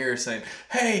of my ear saying,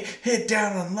 hey, hit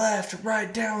down on left,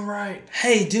 right, down, right.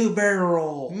 Hey, do a barrel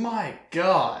roll. My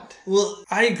God. Well,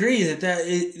 I agree that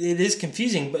it is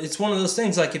confusing, but it's one of those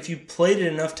things, like, if you played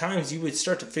it enough times, you would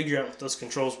start to figure out what those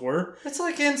controls were. It's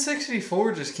like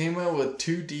N64 just came out with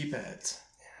 2 D-pads.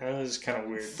 That was kind of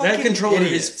weird. Fucking that controller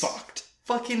idiots. is fucked.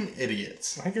 Fucking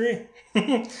idiots. I agree.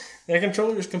 That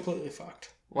controller is completely fucked.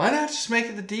 Why not just make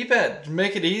it the D-pad?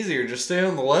 Make it easier. Just stay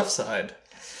on the left side.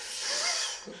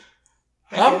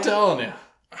 I'm telling you.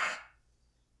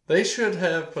 They should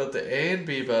have put the A and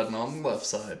B button on the left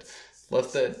side.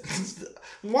 Left that.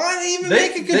 Why even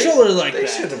make a controller like that? They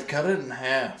should have cut it in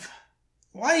half.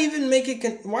 Why even make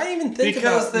it? Why even think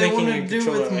about making a controller? Because they want to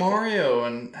do with like Mario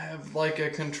and have like a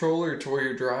controller to where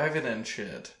you're driving and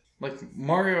shit. Like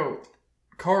Mario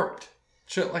Kart.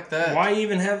 Shit like that. Why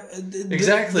even have...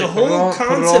 Exactly. The whole concept...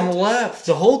 Put it on the left.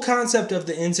 The whole concept of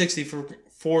the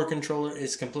N64 controller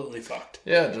is completely fucked.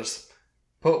 Yeah, just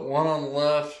put one on the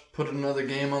left, put another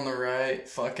game on the right.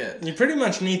 Fuck it. You pretty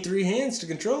much need 3 hands to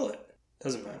control it.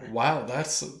 Doesn't matter. Wow,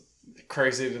 that's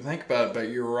crazy to think about, but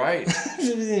you're right.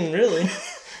 Really.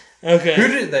 Okay. Who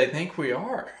do they think we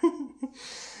are?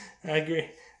 I agree.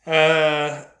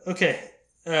 Okay.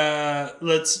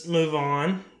 Let's move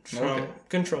on from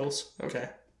controls. Okay.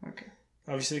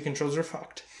 Obviously, controls are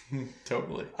fucked.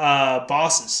 Totally.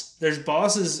 Bosses. There's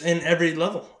bosses in every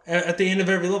level. At the end of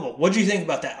every level. What do you think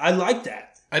about that? I like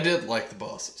that. I did like the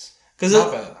bosses. Because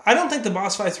Not bad. I don't think the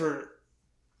boss fights were...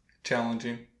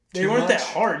 Challenging. They weren't that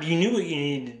hard. You knew what you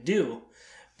needed to do.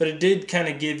 But it did kind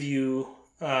of give you...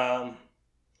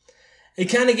 it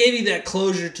kind of gave you that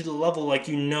closure to the level. Like,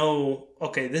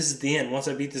 okay, this is the end. Once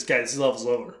I beat this guy, this level's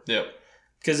over. Yep.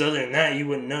 Because other than that, you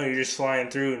wouldn't know. You're just flying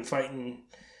through and fighting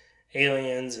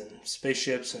aliens and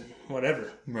spaceships and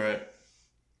whatever. Right.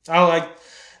 I like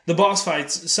the boss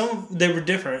fights. They were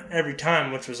different every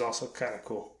time, which was also kind of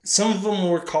cool. Some of them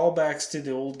were callbacks to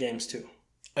the old games too.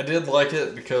 I did like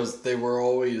it because they were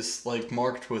always like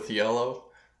marked with yellow,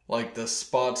 like the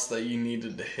spots that you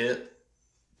needed to hit,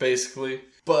 basically.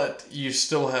 But you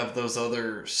still have those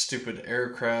other stupid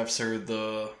aircrafts or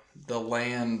the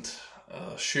land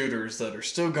shooters that are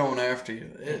still going after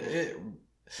you.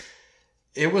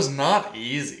 It was not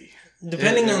easy.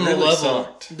 Depending on the really level.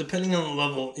 sucked. Depending on the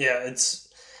level, yeah,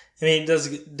 it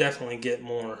does definitely get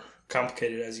more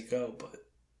complicated as you go, but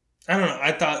I don't know.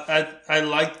 I thought I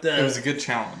liked It was a good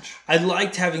challenge. I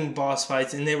liked having boss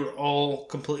fights, and they were all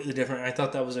completely different. I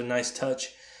thought that was a nice touch.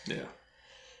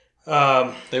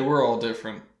 Yeah. They were all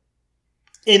different.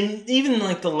 And even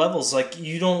like the levels, like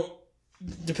you don't,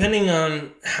 depending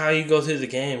on how you go through the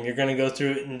game, you're going to go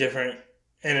through it in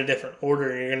a different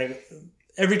order. You're going to,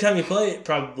 every time you play it,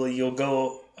 probably you'll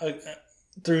go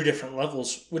through different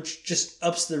levels, which just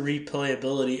ups the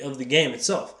replayability of the game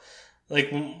itself.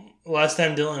 Like last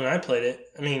time Dylan and I played it,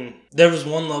 I mean, there was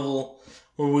one level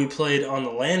where we played on the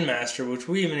Landmaster, which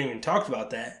we haven't even talked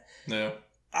about that. Yeah.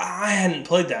 I hadn't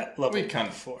played that level We kind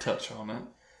before. of touch on it.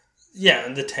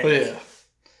 Yeah, the tank. But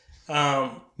yeah.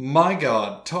 Um, My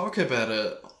God, talk about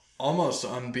a almost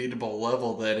unbeatable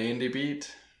level that Andy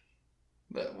beat.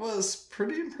 That was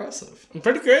pretty impressive.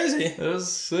 pretty crazy. It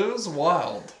was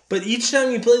wild. But each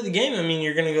time you play the game, I mean,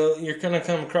 you're gonna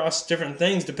come across different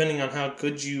things depending on how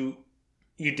good you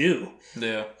do.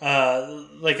 Yeah.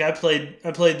 Like I played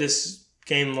this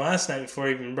game last night before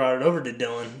I even brought it over to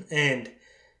Dylan, and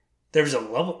there was a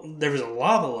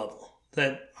lava level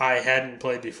that I hadn't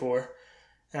played before,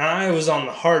 and I was on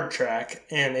the hard track,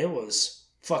 and it was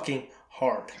fucking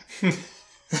hard.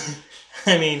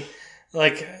 I mean,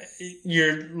 like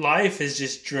your life is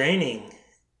just draining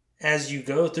as you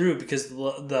go through because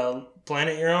the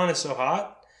planet you're on is so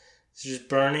hot. It's just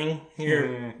burning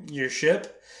your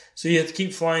ship. So you have to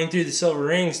keep flying through the silver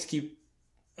rings to keep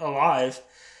alive.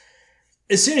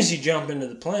 As soon as you jump into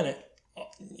the planet,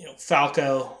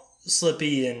 Falco,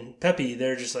 Slippy, and Peppy,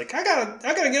 they're just like, I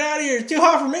gotta get out of here. It's too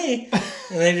hot for me.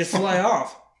 And they just fly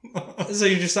off. So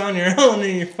you're just on your own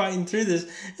and you're fighting through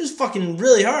this. It's fucking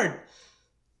really hard.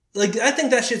 Like, I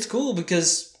think that shit's cool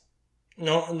because,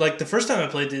 like the first time I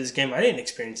played through this game, I didn't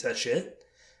experience that shit.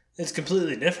 It's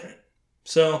completely different.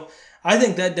 So I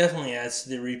think that definitely adds to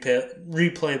the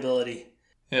replayability.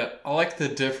 Yeah, I like the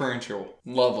differential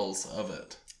levels of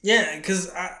it. Yeah,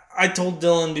 because I told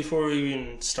Dylan before we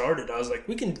even started, I was like,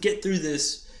 we can get through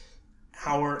this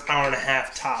hour and a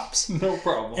half tops. No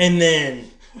problem. And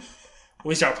then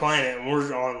we start playing it, and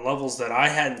we're on levels that I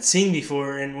hadn't seen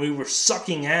before, and we were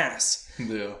sucking ass.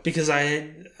 Yeah. Because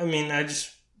I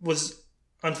just was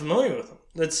unfamiliar with them.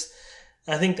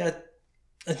 I think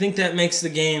that makes the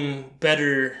game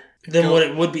better than what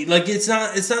it would be. Like it's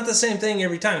not the same thing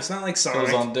every time. It's not like Sonic. It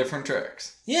was on different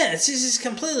tracks. Yeah, it's just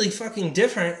completely fucking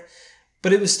different.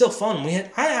 But it was still fun.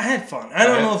 I had fun. I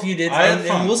don't know if you did. I had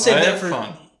fun. And we'll save that for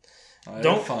fun.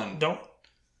 Don't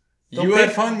You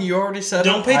had fun. You already said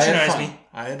don't it. patronize me.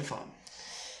 I had fun.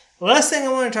 The last thing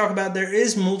I want to talk about, there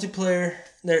is multiplayer.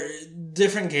 There are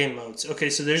different game modes.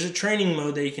 Okay, so there's a training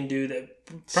mode that you can do that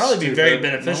probably be very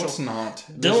beneficial. No, it's not.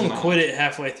 Dylan quit it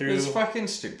halfway through. It's fucking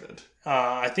stupid.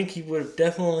 I think he would have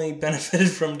definitely benefited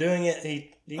from doing it.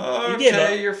 He gave up.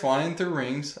 Okay, you're flying through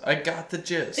rings. I got the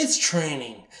gist. It's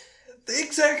training.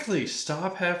 Exactly.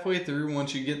 Stop halfway through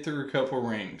once you get through a couple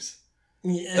rings.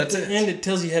 Yeah, That's at the end, it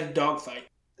tells you how to dogfight.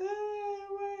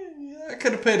 I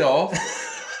could have paid off.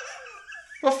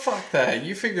 But fuck that.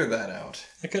 You figure that out.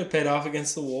 I could have paid off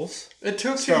against the wolves. It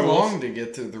took Star too Wolf. long to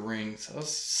get through the rings. I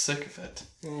was sick of it.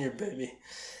 Your baby.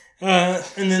 And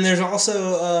then there's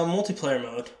also a multiplayer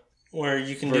mode where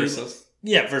you can Versus.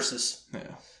 Versus.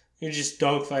 Yeah. You're just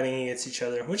dogfighting against each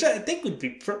other, which I think would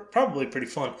be probably pretty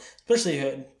fun, especially if you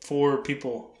had 4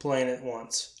 people playing at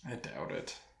once. I doubt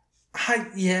it.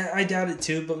 I doubt it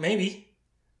too, but maybe.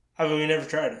 I mean, we never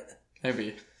tried it.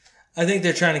 Maybe. I think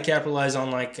they're trying to capitalize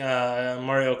on like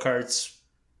Mario Kart's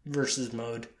versus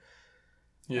mode.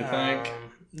 You think?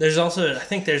 There's also, I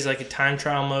think there's like a time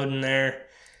trial mode in there.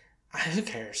 Who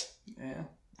cares? Yeah.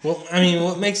 Well, I mean,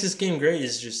 what makes this game great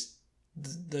is just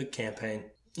the campaign.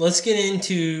 Let's get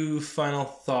into final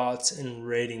thoughts and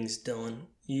ratings, Dylan.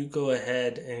 You go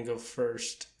ahead and go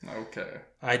first. Okay.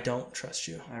 I don't trust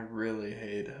you. I really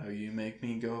hate how you make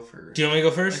me go first. Do you want me to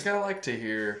go first? Like, I like to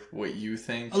hear what you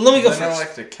think. Let me go then first. I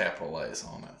like to capitalize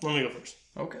on it. Let me go first.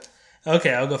 Okay.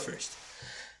 Okay, I'll go first.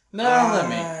 No, let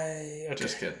me. Okay.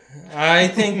 Just kidding. I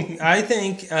think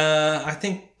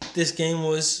this game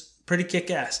was pretty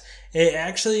kick-ass. It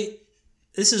actually,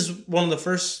 this is one of the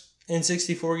first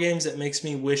N64 games that makes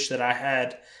me wish that I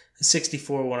had a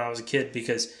 64 when I was a kid,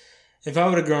 because if I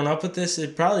would have grown up with this,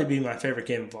 it'd probably be my favorite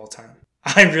game of all time.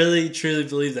 I really, truly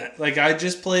believe that. Like, I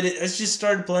just played it. I just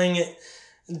started playing it,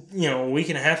 a week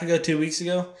and a half ago, 2 weeks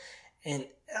ago, and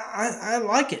I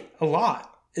like it a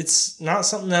lot. It's not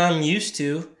something that I'm used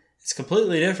to. It's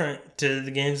completely different to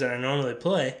the games that I normally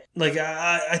play. Like,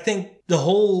 I think the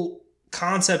whole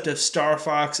concept of Star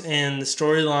Fox and the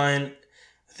storyline,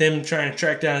 them trying to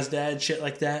track down his dad, shit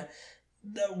like that.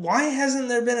 Why hasn't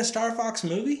there been a Star Fox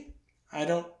movie?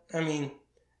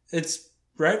 It's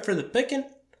right for the picking.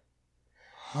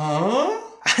 Huh?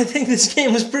 I think this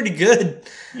game was pretty good.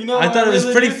 I thought it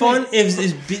was pretty fun.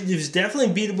 It was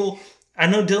definitely beatable. I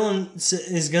know Dylan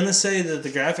is going to say that the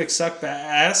graphics suck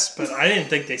ass, but I didn't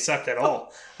think they sucked at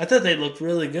all. I thought they looked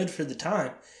really good for the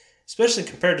time, especially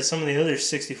compared to some of the other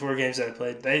 64 games that I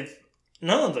played.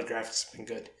 None of the graphics have been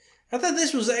good. I thought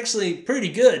this was actually pretty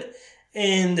good.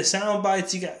 And the sound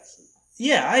bites you got...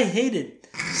 Yeah, I hated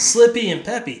Slippy and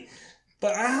Peppy,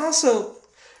 but I also...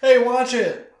 Hey, watch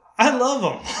it! I love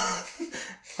them.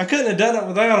 I couldn't have done it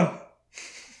without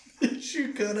them. You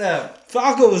could have.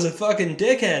 Falco was a fucking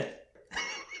dickhead.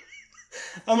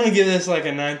 I'm going to give this like a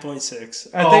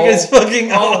 9.6. I think it's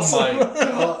fucking awesome.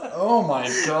 Oh my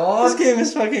god. This game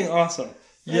is fucking awesome.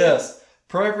 Yes.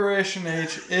 Preparation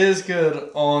H is good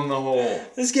on the whole.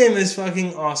 This game is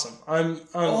fucking awesome. I'm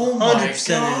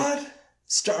 100% in.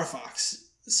 Star Fox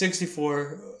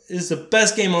 64 is the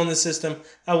best game on the system.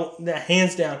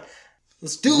 Hands down.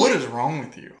 Let's do it. What is wrong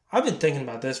with you? I've been thinking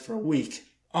about this for a week.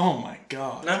 Oh my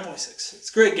god. 9.6.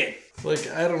 It's a great game. Like,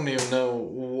 I don't even know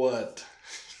what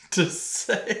to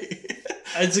say.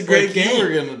 It's a great game. You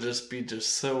were gonna just be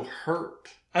so hurt.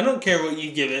 I don't care what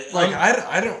you give it. Like,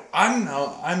 I'm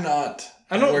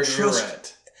not where you're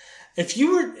at. If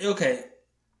you were, okay,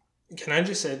 can I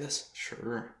just say this?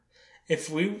 Sure. If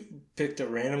we picked a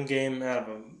random game out of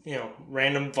a,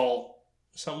 random vault,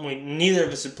 something neither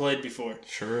of us had played before.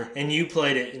 Sure. And you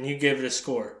played it and you gave it a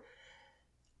score,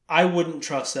 I wouldn't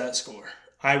trust that score.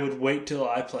 I would wait till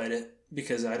I played it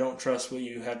because I don't trust what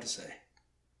you have to say.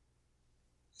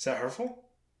 Is that hurtful?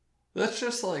 That's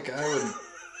just like I would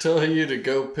tell you to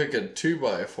go pick a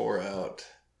 2x4 out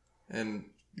and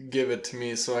give it to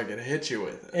me so I could hit you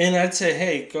with it. And I'd say,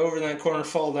 hey, go over in that corner,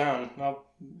 fall down. I'll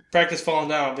practice falling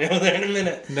down. I'll be over there in a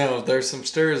minute. No, there's some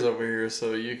stairs over here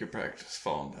so you could practice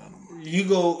falling down them. You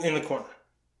go in the corner.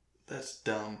 That's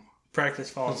dumb. Practice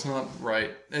falling. That's not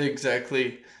right.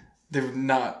 Exactly. They're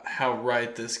not how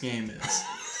right this game is.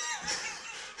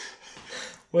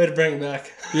 Way to bring it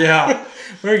back. Yeah.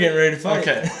 We're getting ready to fight.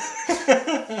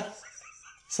 Okay.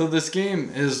 So this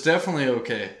game is definitely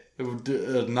okay.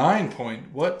 9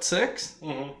 point, what, 6?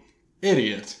 Mm-hmm.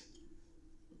 Idiot.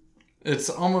 It's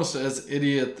almost as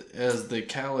idiot as the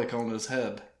calic on his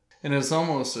head. And it's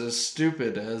almost as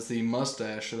stupid as the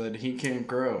mustache that he can't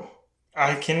grow.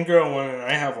 I can grow one and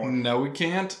I have one. No, he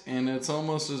can't. And it's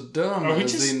almost as dumb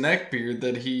as the neckbeard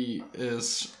that he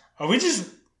is.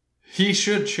 He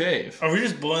should shave. Are we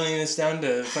just boiling this down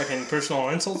to fucking personal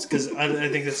insults? Because I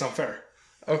think that's unfair.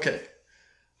 Okay.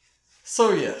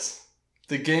 So, yes.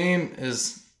 The game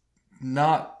is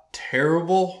not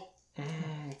terrible.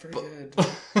 Pretty good.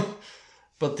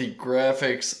 But the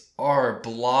graphics are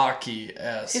blocky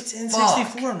as It's N64,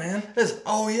 fuck. man.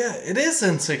 Oh, yeah. It is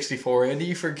N64, Andy.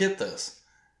 You forget this.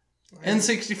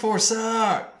 N64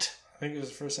 sucked. I think it was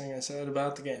the first thing I said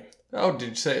about the game. Oh, did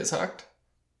you say it sucked?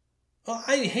 Well,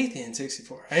 I hate the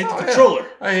N64. I hate the controller.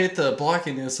 Yeah. I hate the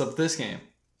blockiness of this game.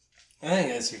 I think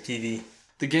that's your TV.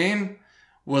 The game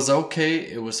was okay.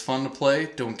 It was fun to play.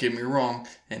 Don't get me wrong.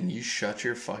 And you shut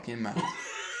your fucking mouth.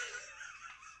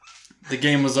 The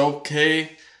game was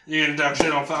okay. You gonna talk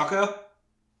shit on Falco?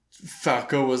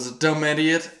 Falco was a dumb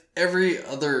idiot. Every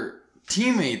other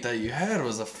teammate that you had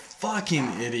was a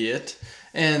fucking idiot.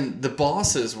 And the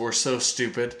bosses were so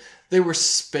stupid. They were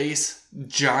space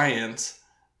giants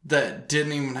that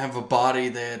didn't even have a body.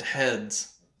 They had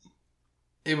heads.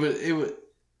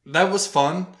 that was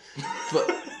fun, but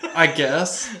I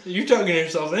guess. You're talking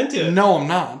yourself into it. No, I'm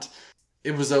not.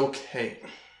 It was okay.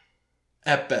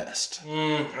 At best.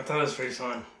 I thought it was pretty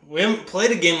fun. We haven't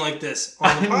played a game like this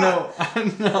on the pod. I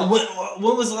know.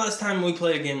 When was the last time we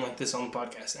played a game like this on the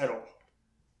podcast at all?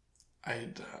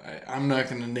 I'm not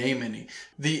going to name any.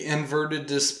 The inverted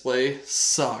display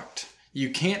sucked.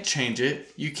 You can't change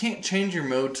it. You can't change your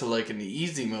mode to like an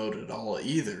easy mode at all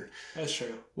either. That's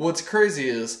true. What's crazy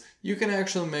is you can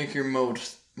actually make your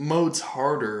modes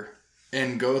harder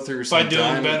and go through some by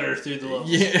doing better through the levels.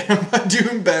 Yeah, by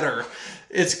doing better.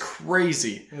 It's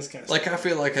crazy. That's kind of like I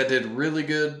feel like I did really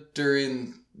good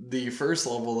during the first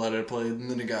level that I played, and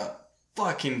then it got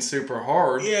fucking super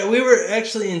hard. Yeah, we were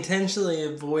actually intentionally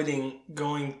avoiding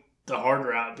going the hard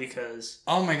route because...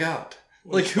 Oh my god.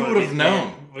 Like, who would have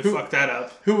known? We fucked that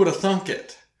up. Who would have thunk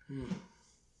it?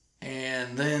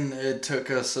 And then it took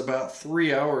us about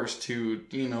 3 hours to,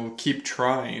 keep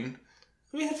trying.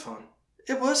 We had fun.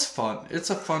 It was fun. It's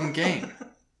a fun game.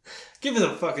 Give it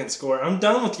a fucking score. I'm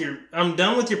done with your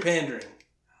pandering.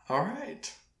 All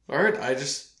right. I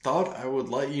just thought I would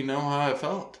let you know how I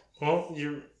felt. Well,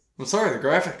 I'm sorry, the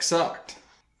graphics sucked.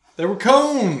 They were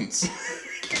cones.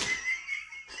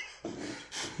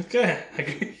 Okay, I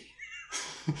agree.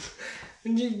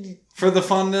 For the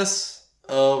funness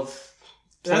of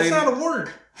playing... That's not a word.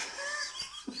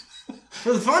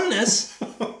 For the funness?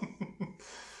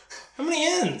 How many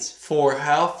ends? For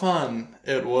how fun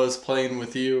it was playing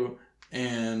with you,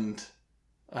 and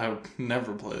I would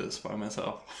never play this by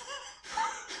myself.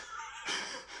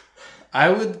 I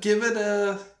would give it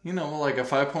like a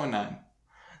 5.9.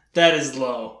 That is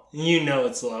low. You know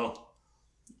it's low.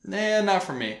 Nah, not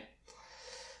for me.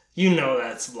 You know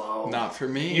that's low. Not for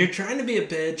me. You're trying to be a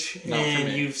bitch, not and for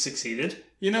me. You've succeeded.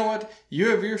 You know what? You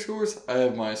have your scores, I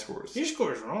have my scores. Your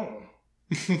score's wrong.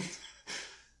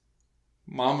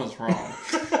 Mama's wrong.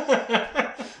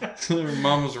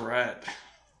 Mama's right.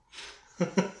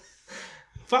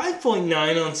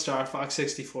 5.9 on Star Fox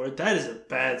 64. That is a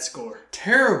bad score.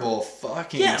 Terrible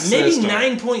fucking system.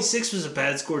 Maybe 9.6 was a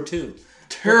bad score too.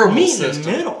 Terrible me system. In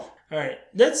the middle. All right.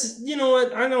 That's, you know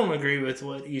what? I don't agree with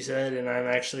what you said, and I'm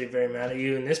actually very mad at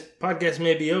you. And this podcast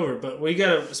may be over, but we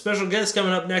got a special guest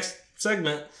coming up next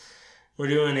segment. We're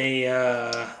doing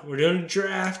a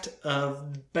draft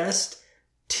of best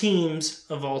teams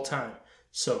of all time.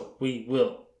 So we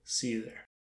will see you there.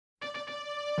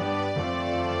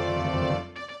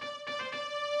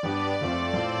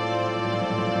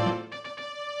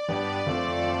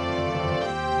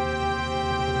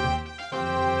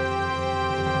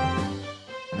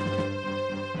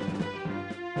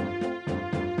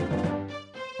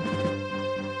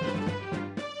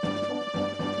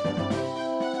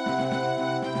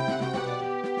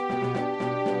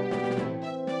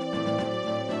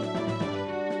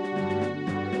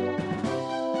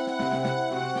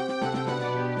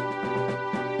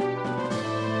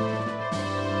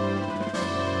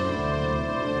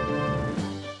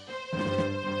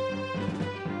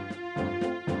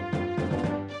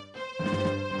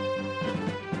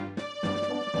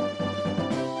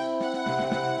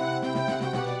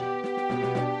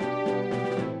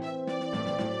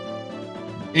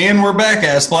 And we're back,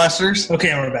 Ass Blasters. Okay,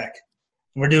 and we're back.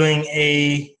 We're doing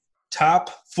a top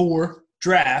 4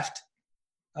 draft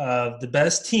of the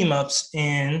best team-ups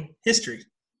in history.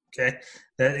 Okay?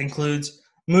 That includes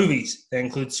movies. That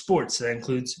includes sports. That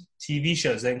includes TV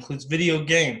shows. That includes video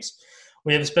games.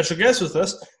 We have a special guest with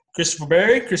us, Christopher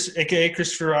Berry, a.k.a.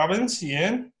 Christopher Robbins. You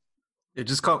in? Yeah,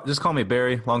 just call me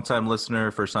Barry. Long-time listener,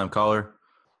 first-time caller.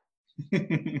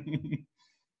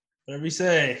 Whatever you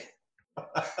say.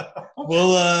 We'll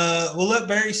let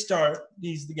Barry start.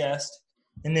 He's the guest,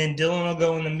 and then Dylan will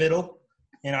go in the middle,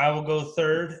 and I will go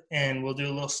third, and we'll do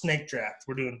a little snake draft.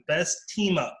 We're doing best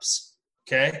team ups.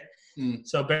 Okay.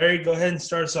 So Barry, go ahead and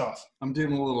start us off. I'm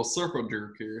doing a little circle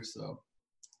jerk here, so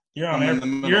you're on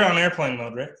airplane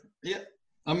mode, right? Yeah,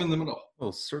 I'm in the middle. A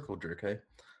little circle jerk, hey.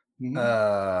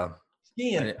 Yeah.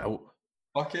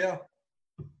 Fuck yeah.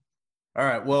 All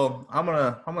right. Well, I'm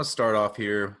gonna start off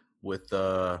here with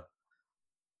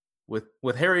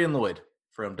Harry and Lloyd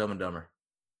from Dumb and Dumber.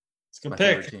 It's a good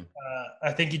pick.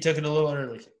 I think you took it a little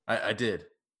early. I did,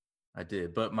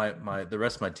 but the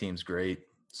rest of my team's great,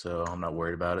 so I'm not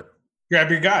worried about it. Grab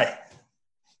your guy.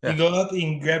 Yeah. You go up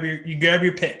and grab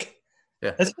your pick.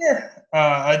 Yeah, that's fair.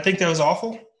 I think that was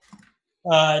awful.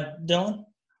 Dylan?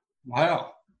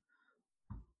 Wow.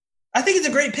 I think it's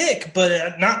a great pick,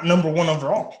 but not number 1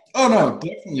 overall. Oh, no,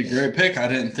 definitely a great pick. I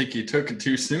didn't think you took it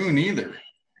too soon either.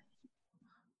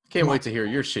 Can't wait to hear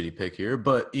your shitty pick here,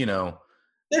 but,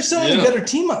 There's so many better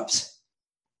team-ups.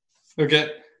 Okay.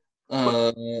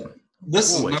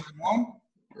 This is Wait. number 1,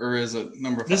 or is it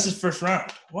number 5? This is first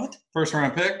round. What? First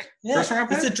round pick. Yeah, First round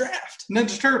pick. it's a draft.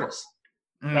 Ninja Turtles.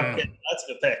 Okay, that's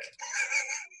a good pick.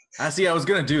 I see. I was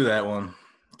gonna do that one.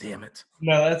 Damn it!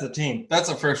 No, that's a team. That's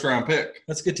a first round pick.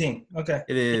 That's a good team. Okay.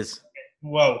 It is.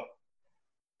 Whoa.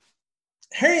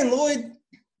 Harry and Lloyd,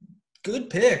 good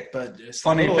pick, but just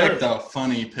Funny a little pick early. though.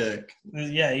 Funny pick.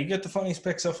 Yeah, you get the funniest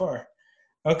pick so far.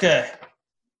 Okay,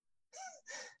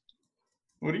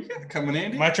 What do you got coming,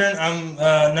 Andy? my turn. I'm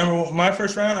my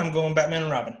first round. I'm going Batman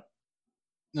and Robin.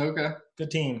 Okay.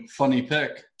 Good team. Funny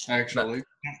pick, actually.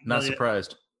 Not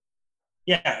surprised.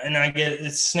 Yeah, and I get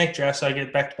it's snake draft, so I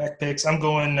get back-to-back picks. I'm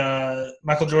going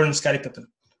Michael Jordan, Scottie Pippen.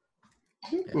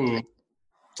 Ooh.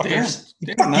 Fuckers.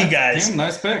 Damn, Fuck nice, you guys. Damn,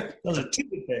 nice pick. Those are two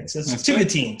good picks. Those are Nice two pick. good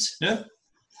teams. Yeah.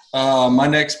 My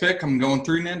next pick, I'm going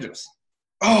 3 Ninjas.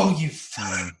 Oh, you.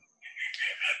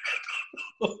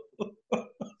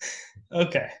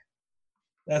 Okay,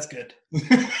 that's good.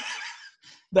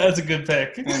 That's a good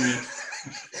pick.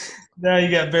 Now you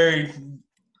got Barry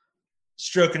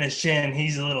stroking his chin.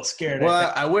 He's a little scared.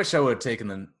 Well, I wish I would have taken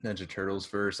the Ninja Turtles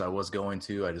first. I was going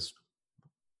to.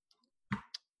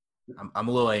 I'm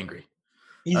a little angry.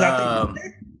 He's not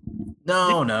there.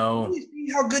 No. You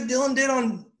see how good Dylan did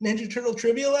on Ninja Turtle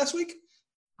trivia last week?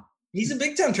 He's a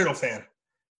big time Turtle fan.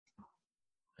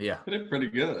 Yeah, They did pretty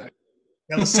good.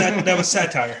 That was that was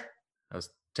satire. that was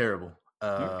terrible.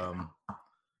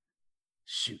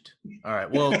 Shoot. All right.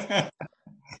 Well,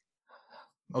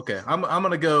 okay. I'm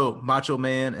gonna go Macho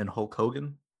Man and Hulk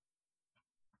Hogan.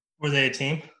 Were they a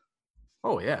team?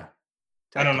 Oh yeah.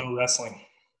 I don't know wrestling.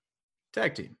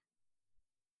 Tag team.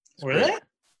 It's Were great. they?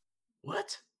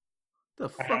 What? The I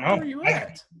fuck don't know. are you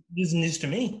at? This is news to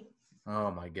me.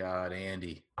 Oh my God,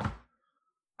 Andy.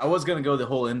 I was gonna go the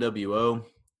whole NWO,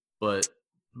 but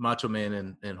Macho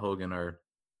Man and Hogan are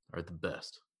the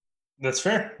best. That's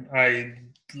fair. I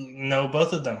know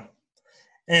both of them.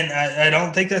 And I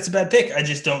don't think that's a bad pick. I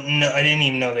just don't know. I didn't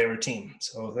even know they were a team.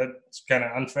 So that's kind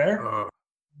of unfair.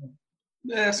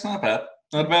 Yeah, it's not bad.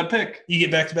 Not a bad pick. You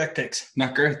get back-to-back picks.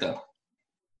 Not great, though.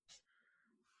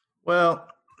 Well,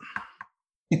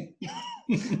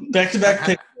 Back-to-back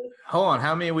picks. hold on.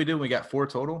 How many are we doing? We got 4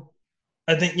 total?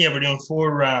 I think, yeah, we're doing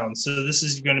 4 rounds. So this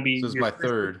is going to be This is your my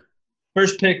third.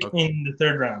 first pick Okay. in the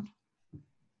third round.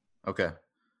 Okay.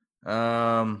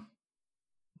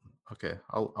 Okay.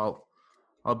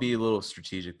 I'll be a little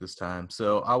strategic this time.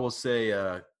 So I will say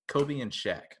Kobe and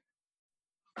Shaq.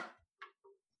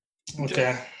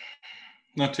 Okay.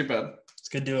 Not too bad. It's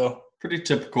a good duo. Pretty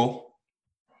typical.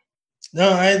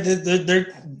 No, they're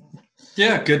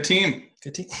Yeah, good team.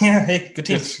 good team. Yeah, hey, good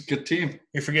team. It's a good team.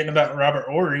 You're forgetting about Robert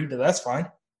Ory, but that's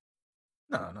fine.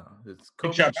 No. It's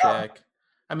Kobe shout and out. Shaq.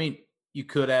 I mean, you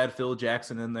could add Phil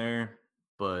Jackson in there,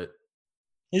 but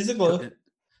He's the glue.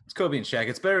 it's Kobe and Shaq.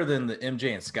 It's better than the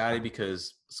MJ and Scotty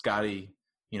because Scotty,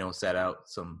 sat out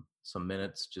some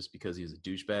minutes just because he was a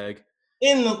douchebag.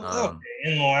 In the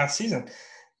last season,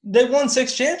 they won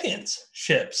 6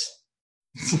 championships.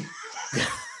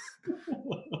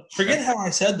 Forget how I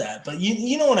said that, but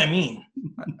you know what I mean.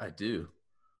 I do.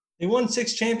 They won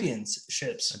 6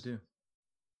 championships. I do.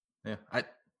 Yeah. I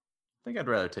think I'd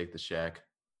rather take the Shaq.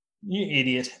 You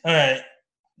idiot. All right,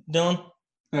 Dylan.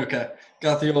 Okay,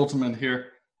 got the ultimate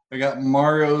here. I got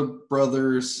Mario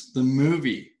Brothers, the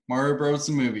movie. Mario Bros.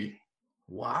 The movie.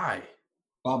 Why?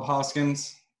 Bob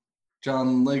Hoskins,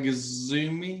 John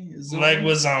Leguizamo.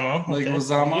 Leguizamo.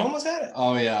 Leguizamo? You almost had it.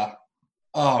 Oh, yeah.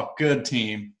 Oh, good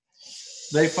team.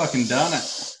 They fucking done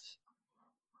it.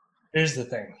 Here's the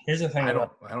thing. I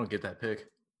don't get that pick.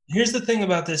 Here's the thing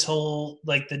about this whole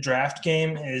the draft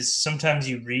game is sometimes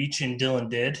you reach, and Dylan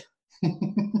did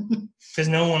because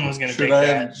no one was going to take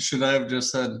that. Should I have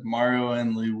just said Mario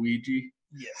and Luigi?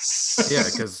 Yes. Yeah,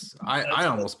 because I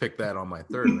almost picked that on my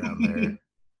third round there.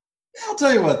 I'll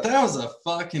tell you what, that was a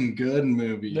fucking good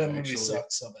movie. That movie actually.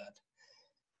 sucks so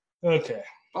bad. Okay.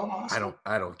 Bob Hoskins.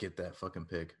 I don't get that fucking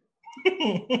pick.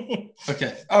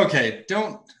 Okay.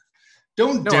 Don't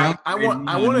No, down. I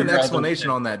want an explanation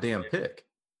on that damn pick.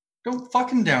 Don't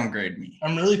fucking downgrade me.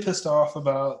 I'm really pissed off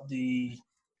about the.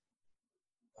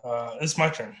 It's my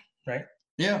turn, right?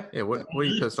 Yeah. Yeah, what are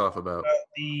you pissed off about?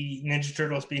 The Ninja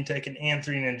Turtles being taken and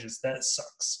 3 Ninjas. That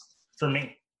sucks for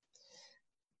me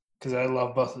because I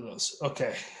love both of those.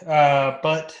 Okay,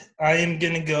 but I am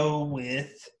gonna go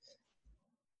with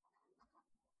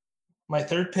my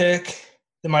third pick,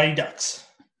 the Mighty Ducks.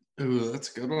 Ooh,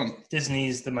 that's a good one.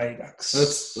 Disney's The Mighty Ducks.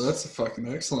 That's a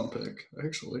fucking excellent pick,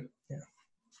 actually. Yeah.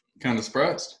 Kind of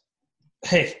surprised.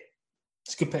 Hey,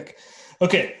 it's a good pick.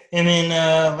 Okay, and then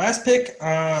last pick,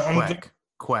 I'm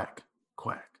Quack.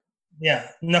 Yeah,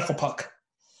 knuckle puck.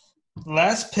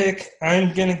 Last pick,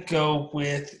 I'm gonna go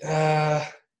with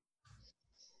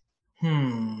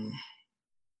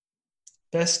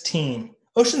best team.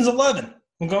 Ocean's 11.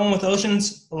 I'm going with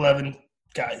Ocean's 11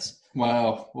 guys.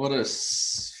 Wow, what a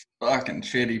fucking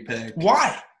shitty pick.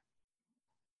 Why?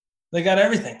 They got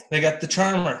everything. They got the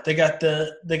charmer. They got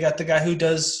the guy who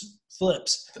does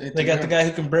flips. They got the guy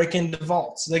who can break into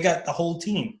vaults. They got the whole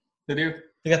team. They do.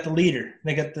 They got the leader.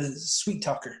 They got the sweet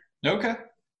talker. Okay.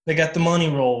 They got the money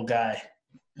roll guy.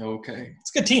 Okay.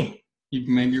 It's a good team. You've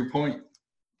made your point.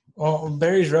 Well,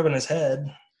 Barry's rubbing his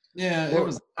head. Yeah, it Well,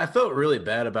 was. I felt really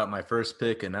bad about my first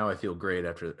pick, and now I feel great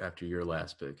after your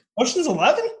last pick. Ocean's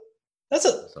 11? That's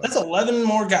 11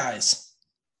 more guys.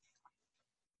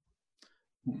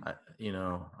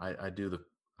 I do the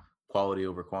quality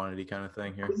over quantity kind of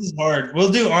thing here. This is hard.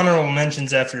 We'll do honorable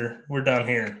mentions after we're done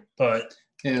here. But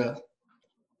Yeah.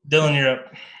 Dylan, you're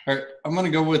up. All right, I'm going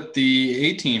to go with the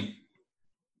A team.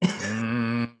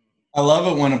 Mm, I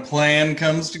love it when a plan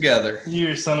comes together.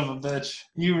 You're a son of a bitch.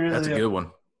 You really that's a good one.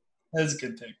 That's a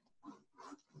good pick.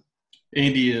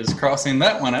 AD is crossing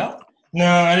that one out. No,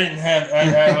 I didn't have.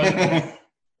 I wasn't.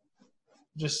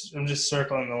 I'm just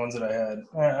circling the ones that I had.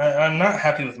 I'm not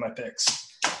happy with my picks,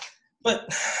 but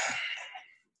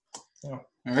All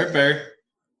right, Barry.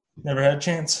 never had a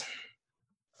chance.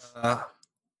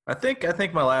 I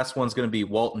think my last one's going to be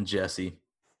Walt and Jesse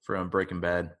from Breaking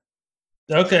Bad.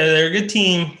 Okay, they're a good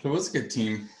team. It was a good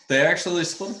team. They actually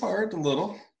split apart a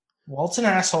little. Walt's an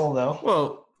asshole, though.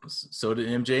 Well, so did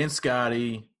MJ and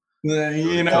Scotty.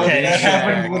 You know, Okay, that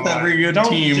happens with every good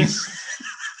team.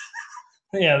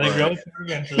 Yeah, they grow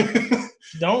eventually.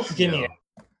 Don't give me it.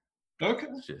 Okay.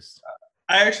 It's just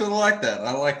I actually like that.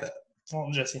 I like that. Walt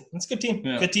and Jesse. That's a good team.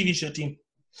 Yeah. Good TV show team.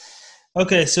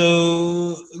 Okay,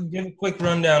 so give a quick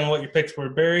rundown of what your picks were,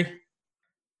 Barry.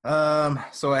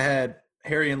 So I had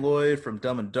Harry and Lloyd from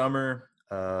Dumb and Dumber,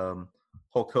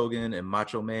 Hulk Hogan and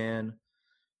Macho Man,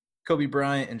 Kobe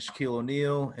Bryant and Shaquille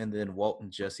O'Neal, and then Walt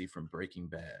and Jesse from Breaking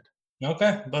Bad.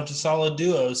 Okay, a bunch of solid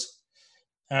duos.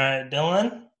 All right,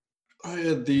 Dylan. I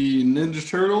had the Ninja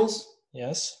Turtles,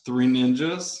 Yes. 3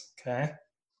 Ninjas, Okay.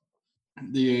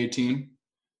 the A team.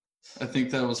 I think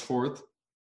that was 4th.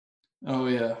 Oh,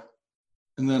 yeah.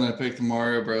 And then I picked the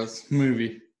Mario Bros.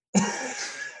 Movie.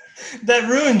 That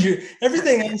ruined your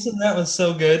everything else, and that was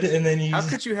so good. And then you. How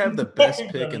could you have the best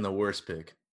pick and the worst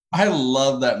pick? I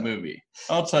love that movie.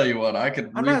 I'll tell you what, I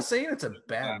could. I'm not saying it's a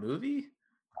bad movie,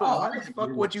 but Oh, why the fuck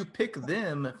would you pick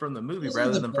them from the movie Those are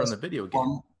rather the than from best the video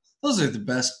game? Those are the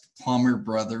best Plumber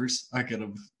brothers I could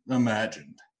have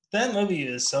imagined. That movie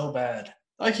is so bad.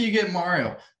 Like you get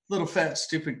Mario, little fat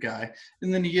stupid guy,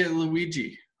 and then you get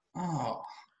Luigi. Oh,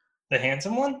 The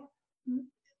handsome one.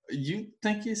 you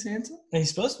think he's handsome? He's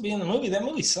supposed to be in the movie. That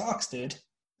movie sucks, dude.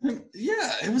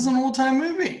 Yeah, it was an old time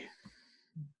movie.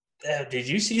 Did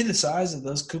you see the size of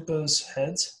those Koopa's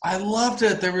heads? I loved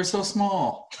it. They were so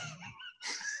small.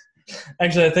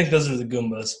 Actually, I think those are the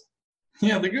Goombas.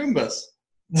 Yeah, the Goombas.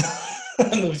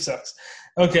 That movie sucks.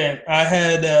 Okay, I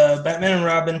had Batman and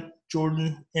Robin,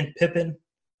 Jordan and Pippin,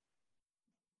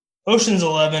 Ocean's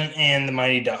 11, and the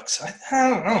Mighty Ducks. I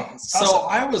don't know. It's So awesome.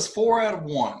 I was 4 out of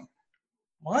 1.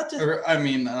 What? Or I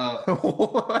mean,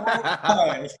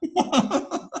 5.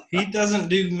 He doesn't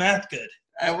do math good.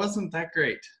 It wasn't that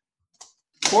great.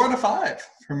 4 out of 5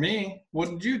 for me. What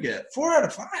did you get? 4 out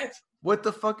of 5. What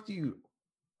the fuck do you?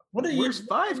 What are you? Where's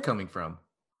 5 coming from?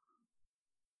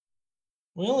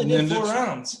 We only did Ninja 4 Turtles.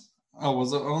 rounds. Oh,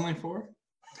 was it only 4?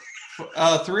 3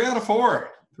 out of 4.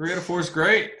 3 out of 4 is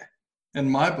great in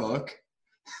my book.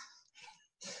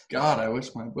 God, I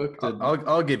wish my book did.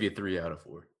 I'll give you 3 out of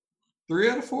 4. 3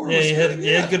 out of 4. Yeah, was you good.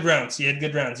 had good rounds. You had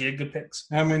good rounds. You had good picks.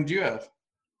 How many do you have?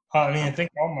 I mean, I think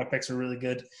all my picks are really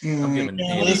good. I'm giving Yeah,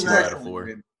 Andy let's 4 out of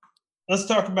 4. Let's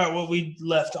talk about what we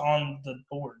left on the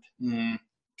board. Mm.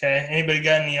 Okay. Anybody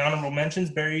got any honorable mentions?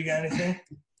 Barry, you got anything?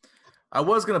 I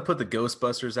was gonna put the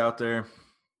Ghostbusters out there.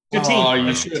 Good team. Oh, you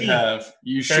That's a good should team. have.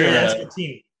 You Barry, should that's a have. good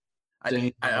team.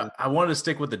 Dang. I wanted to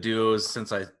stick with the duos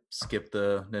since I skipped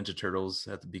the Ninja Turtles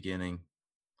at the beginning.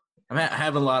 I'm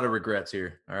having a lot of regrets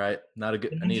here. All right, not a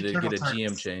good. I need to get a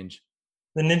GM change.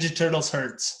 The Ninja Turtles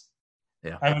hurts.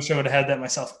 Yeah. I wish I would have had that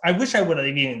myself. I wish I would have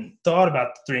even thought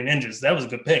about the 3 ninjas. That was a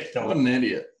good pick. What an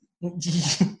idiot. I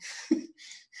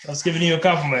was giving you a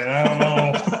compliment. I don't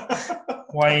know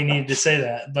why you needed to say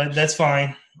that, but that's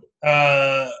fine.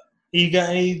 You got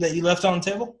any that you left on the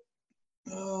table?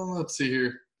 Let's see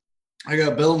here. I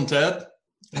got Bill and Ted.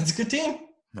 That's a good team.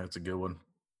 That's a good one.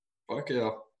 Fuck yeah.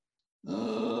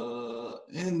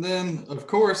 And then, of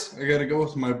course, I got to go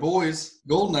with my boys,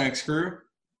 Golden Axe Crew.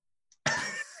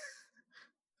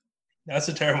 That's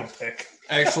a terrible pick.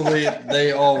 Actually,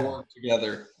 they all work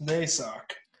together. They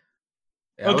suck.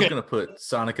 Yeah, I was Okay. gonna put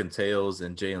Sonic and Tails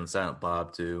and Jay and Silent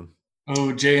Bob too.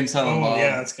 Oh, Jay and Silent Oh, Bob.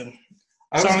 yeah, that's good.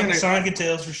 I was Sonic and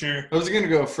Tails for sure. gonna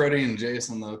go Freddy and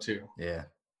Jason though too. Yeah.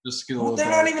 Just to get a Well, little.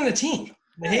 they're not even a team.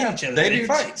 They hate each other. They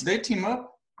fight. They team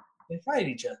up. They fight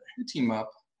each other They team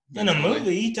up. in a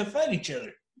movie to fight each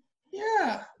other.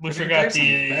 Yeah. We Freddy forgot and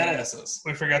Jason, the badasses.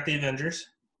 We forgot the Avengers.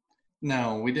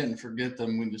 No, we didn't forget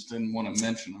them. We just didn't want to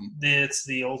mention them. It's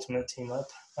the ultimate team up.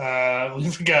 We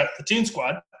forgot the Toon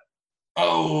Squad.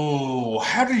 Oh,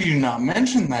 how did you not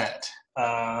mention that?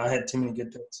 I had too many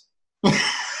good picks.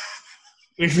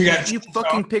 We forgot You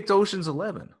fucking picked Ocean's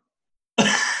 11.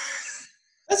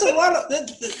 That's a lot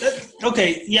of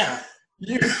okay, yeah.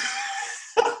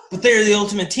 But they're the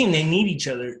ultimate team. They need each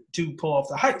other to pull off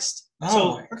the heist.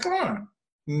 Oh, So come on.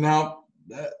 no,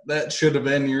 that should have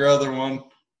been your other one.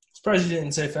 Surprised you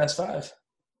didn't say Fast Five.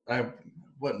 I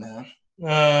wouldn't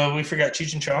have. We forgot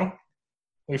Cheech and Chong.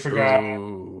 We forgot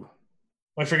Ooh.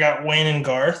 Wayne and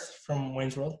Garth from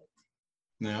Wayne's World.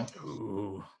 No.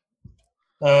 Ooh.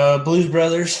 Blues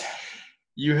Brothers.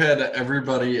 You had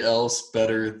everybody else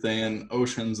better than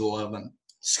Ocean's 11.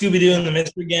 Scooby Doo and the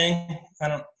Mystery Gang.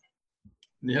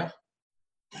 Yeah.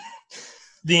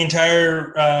 The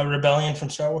entire rebellion from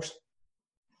Star Wars.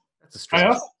 That's a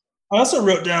stretch. I also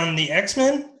wrote down the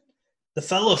X-Men, the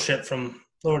Fellowship from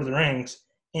Lord of the Rings,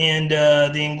 and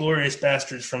the Inglourious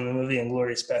Bastards from the movie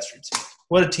Inglourious Bastards.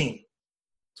 What a team.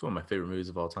 It's one of my favorite movies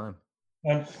of all time.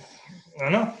 I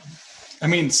know. I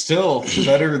mean, still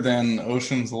better than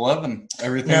Ocean's 11.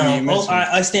 Everything you No, mentioned.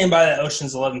 I stand by that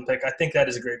Ocean's 11 pick. I think that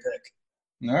is a great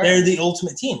pick. All right. They're the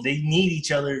ultimate team. They need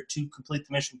each other to complete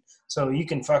the mission. So you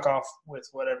can fuck off with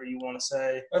whatever you want to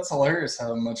say. That's hilarious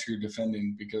how much you're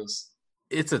defending because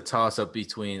It's a toss-up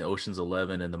between Ocean's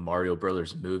 11 and the Mario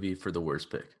Brothers movie for the worst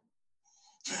pick.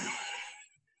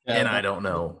 And I don't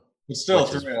know. It's still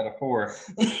which is- 3 out of 4.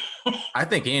 I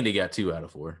think Andy got 2 out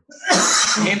of 4.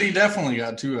 Andy definitely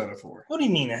got 2 out of 4. What do you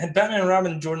mean? I had Batman,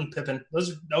 Robin, Jordan, Pippen.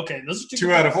 Those are okay. Those are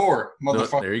 2 out of 4,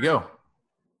 motherfucker. There you go.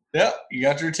 Yeah, you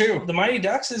got your 2. The Mighty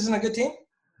Ducks isn't a good team.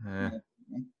 Yeah.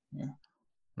 Yeah.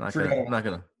 I'm Forgot not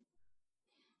gonna.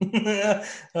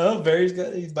 Oh,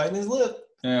 he's biting his lip.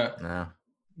 Yeah. No.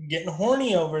 Getting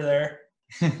horny over there.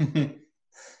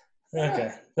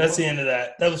 Okay, that's the end of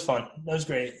that. That was fun. That was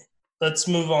great. Let's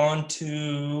move on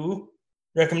to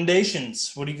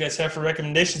recommendations. What do you guys have for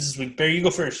recommendations this week? Barry, you go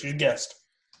first. You're the guest.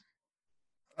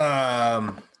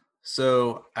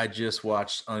 So I just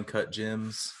watched Uncut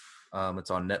Gems.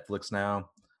 It's on Netflix now.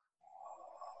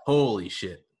 Holy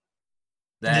shit.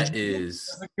 That is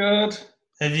Good.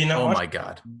 Have you not oh watched my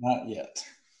god. Not yet.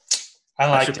 I I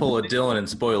liked should it. pull a Dylan and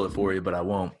spoil it for you, but I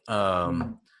won't.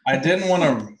 I didn't want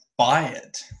to buy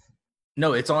it.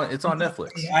 No, it's on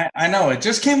Netflix. I know. It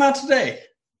just came out today.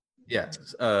 Yeah.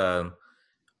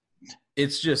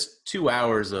 It's just 2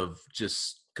 hours of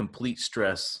just complete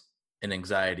stress and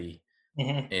anxiety,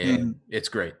 Mhm. and it's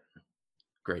great.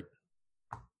 Great.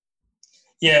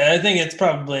 Yeah, I think it's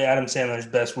probably Adam Sandler's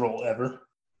best role ever.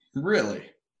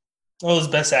 Really? Oh, his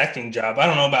best acting job. I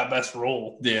don't know about best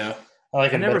role. Yeah. I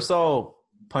like I him never better. saw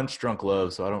Punch Drunk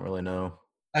Love, so I don't really know.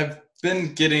 I've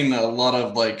been getting a lot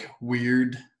of like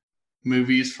weird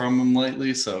movies from him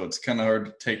lately, so it's kind of hard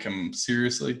to take him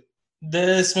seriously.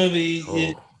 This movie.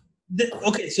 Oh.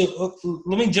 Okay, so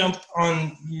let me jump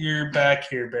on your back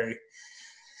here, Barry.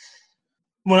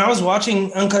 When I was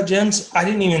watching Uncut Gems, I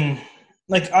didn't even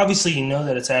obviously you know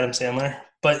that it's Adam Sandler,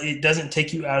 but it doesn't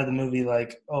take you out of the movie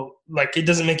it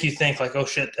doesn't make you think like, oh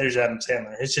shit, there's Adam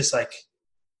Sandler. It's just like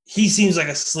he seems like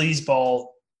a sleazeball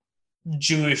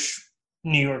Jewish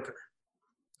New Yorker.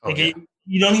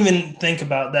 You don't even think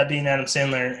about that being Adam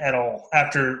Sandler at all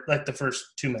after like the first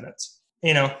 2 minutes,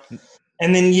 you know?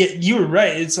 And then you were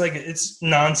right. It's like it's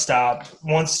nonstop.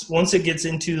 Once it gets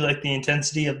into like the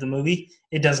intensity of the movie,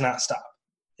 it does not stop.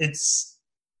 It's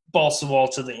balls to wall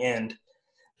to the end.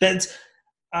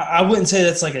 I wouldn't say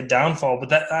that's like a downfall, but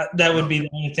that would be the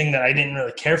only thing that I didn't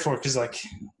really care for because like,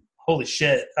 holy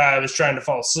shit, I was trying to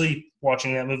fall asleep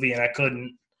watching that movie and I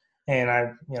couldn't, and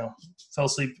I fell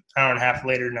asleep an hour and a half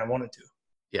later than I wanted to.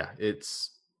 Yeah,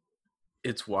 it's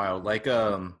wild. Like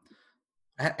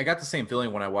I got the same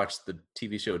feeling when I watched the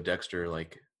TV show Dexter.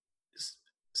 Like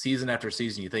season after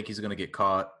season, you think he's gonna get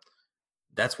caught.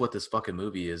 That's what this fucking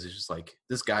movie is. It's just like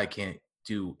this guy can't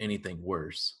do anything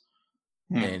worse,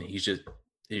 and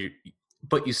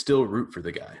but you still root for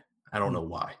the guy. I don't know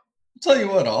why. I'll tell you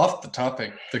what, off the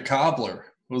topic, The Cobbler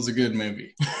was a good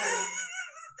movie. I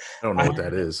don't know what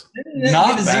that is.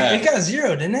 Not bad. It got a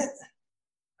 0, didn't it?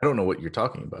 I don't know what you're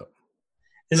talking about.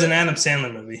 It's an Adam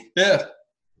Sandler movie. Yeah.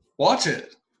 Watch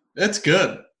it. It's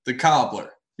good. The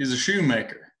Cobbler. He's a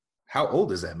shoemaker. How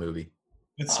old is that movie?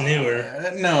 It's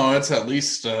newer. No, it's at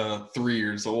least 3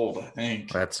 years old, I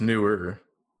think. That's newer.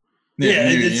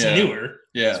 It's newer.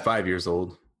 Yeah. It's 5 years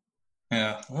old.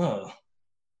 Yeah. Oh.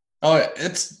 Oh,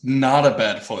 it's not a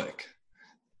bad flick.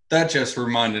 That just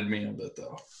reminded me of it,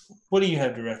 though. What do you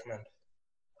have to recommend?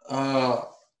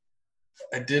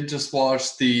 I did just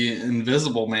watch The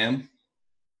Invisible Man.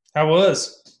 I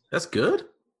was. That's good.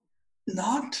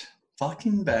 Not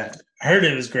fucking bad. I heard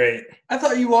it was great. I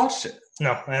thought you watched it.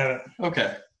 No, I haven't.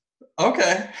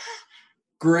 Okay.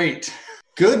 Great.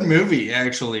 Good movie,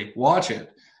 actually. Watch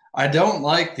it. I don't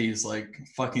like these like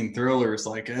fucking thrillers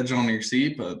like Edge on Your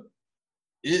Seat, but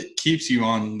it keeps you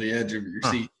on the edge of your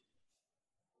seat.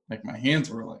 Like my hands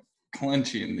were like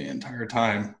clenching the entire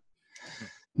time.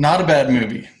 Not a bad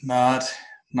movie. Not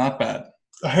bad.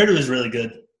 I heard it was really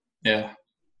good. Yeah.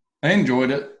 I enjoyed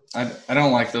it. I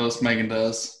don't like those Megan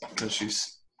does because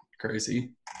she's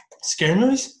crazy. Scary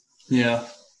movies? Yeah.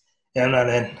 Yeah, I'm not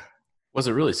in. Was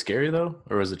it really scary though,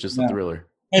 or was it just a No. thriller?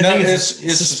 I No, think it's a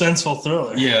it's- suspenseful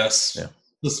thriller. Yes. Yeah.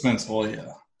 Suspenseful,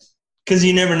 yeah. Because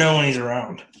you never know when he's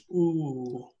around.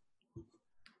 Ooh.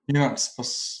 You're not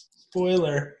supposed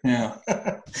Spoiler. yeah.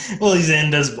 Well, he's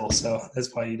invisible, so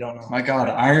that's why you don't know. My God,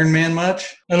 Iron Man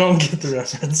much? I don't get the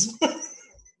reference.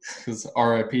 Because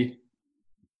R.I.P.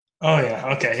 Oh,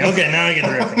 yeah. Okay, now I get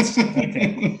the reference.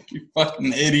 Okay. You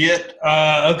fucking idiot.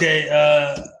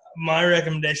 My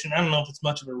recommendation, I don't know if it's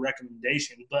much of a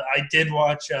recommendation, but I did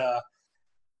watch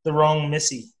The Wrong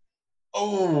Missy.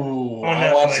 Oh, On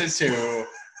I watched it Netflix.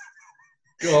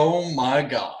 too. Oh my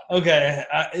God. Okay,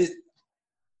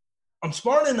 I'm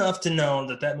smart enough to know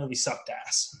that movie sucked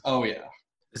ass. Oh yeah.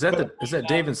 Is that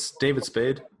David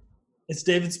Spade? It's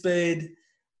David Spade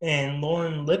and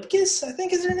Lauren Lipkiss, I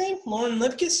think is her name. Lauren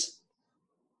Lipkiss.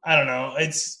 I don't know.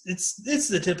 It's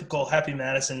the typical Happy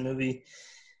Madison movie.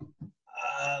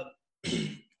 Oh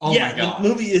my God. The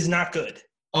movie is not good,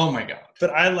 Oh my God.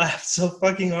 but I laughed so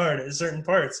fucking hard at certain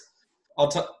parts. I'll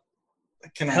tell.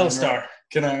 Can I Hellstar. interrupt?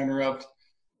 Can I interrupt?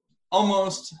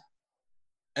 Almost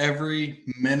every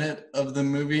minute of the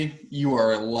movie, you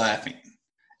are laughing.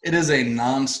 It is a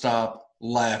nonstop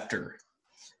laughter.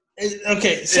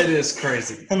 Okay, so It is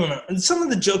crazy. I don't know. And some of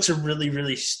the jokes are really,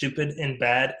 really stupid and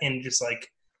bad, and just like,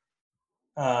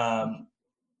 I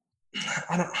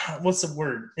don't. What's the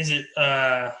word? Is it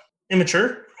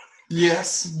immature?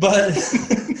 Yes. But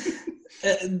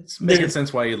It's making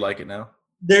sense why you like it now.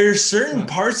 there's certain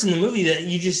parts in the movie that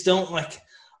you just don't like.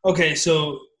 Okay,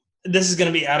 so this is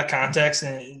going to be out of context,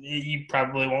 and you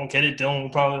probably won't get it. Dylan will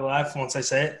probably laugh once I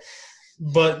say it.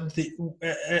 But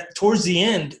towards the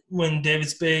end, when David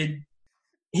Spade,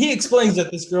 he explains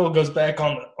that this girl goes back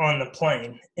on the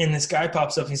plane, and this guy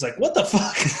pops up, and he's like, "What the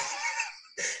fuck?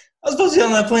 I was supposed to be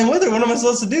on that plane with her. What am I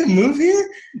supposed to do? Move here?"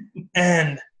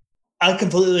 And I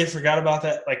completely forgot about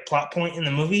that like plot point in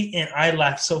the movie, and I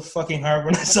laughed so fucking hard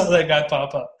when I saw that guy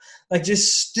pop up. Like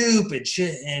just stupid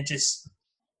shit, and just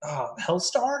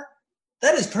Hellstar?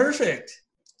 That is perfect.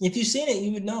 If you've seen it,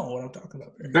 you would know what I'm talking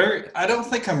about. I don't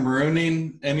think I'm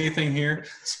ruining anything here.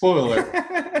 Spoiler.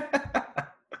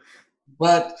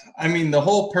 But I mean, the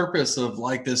whole purpose of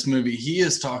like this movie, he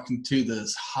is talking to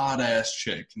this hot ass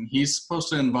chick, and he's supposed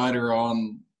to invite her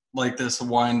on like this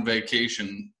Hawaiian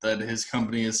vacation that his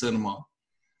company has sent him on.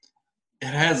 It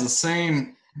has the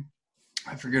same,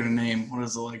 I forget her name. What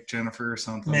is it, like Jennifer or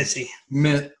something? Missy.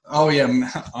 Oh yeah.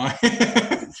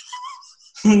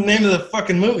 Name of the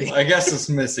fucking movie. I guess it's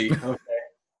Missy. Okay.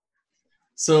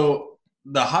 So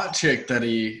the hot chick that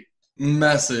he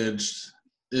messaged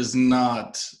is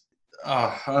not.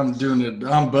 I'm doing it.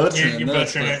 I'm butchering You're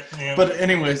this, butchering it. Yeah. But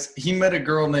anyways, he met a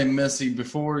girl named Missy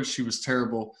before. She was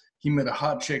terrible. He met a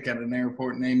hot chick at an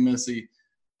airport named Missy.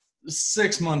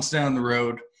 6 months down the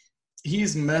road,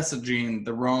 he's messaging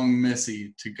the wrong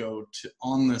Missy to go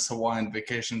on this Hawaiian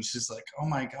vacation. She's like, "Oh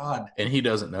my God!" And he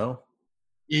doesn't know.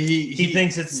 He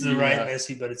thinks it's the right yeah.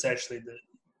 Missy, but it's actually the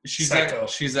She's psycho.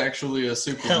 she's actually a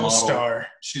supermodel. Hellstar.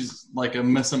 She's like a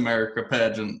Miss America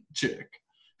pageant chick.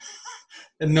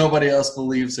 And nobody else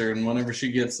believes her. And whenever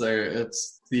she gets there,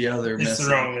 it's the other It's Missy. the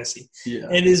wrong Missy.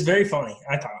 Yeah. It is very funny,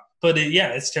 I thought. But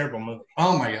it's a terrible movie.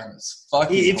 Oh my God, it's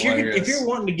fucking If hilarious. you're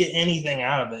wanting to get anything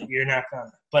out of it, you're not gonna.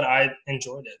 But I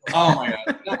enjoyed it. Oh my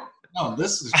God. No,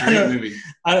 this is a I great don't- movie.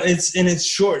 It's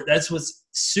short. That's what's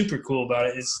super cool about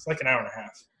it. It's like an hour and a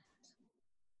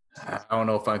half. I don't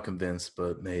know if I'm convinced,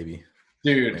 but maybe.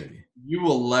 Dude, Maybe. you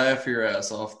will laugh your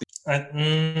ass off. I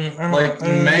don't Like,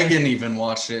 know. Megan even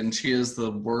watched it, and she has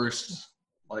the worst,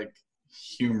 like,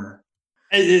 humor.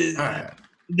 It- All right.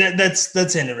 That's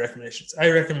the end of recommendations. I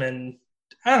don't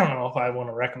know if I want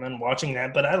to recommend watching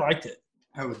that, but I liked it.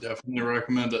 I would definitely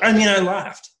recommend it. I mean, I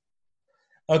laughed.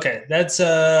 Okay, that's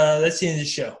the end of the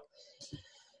show.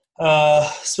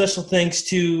 Special thanks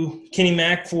to Kenny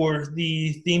Mack for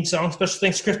the theme song. Special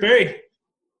thanks to Chris Berry.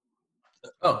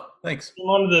 Oh, thanks. Came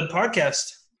on the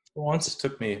podcast for once. This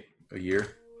took me a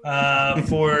year.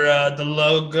 For the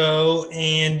logo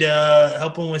and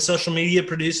helping with social media,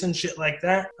 producing shit like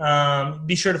that.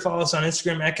 Be sure to follow us on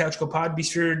Instagram at CouchGoPod. Be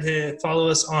sure to follow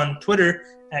us on Twitter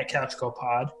at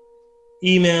CouchGoPod.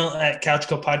 Email at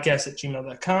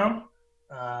couchgopodcast@gmail.com.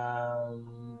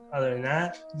 Other than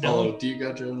that, Follow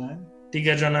DGujo9.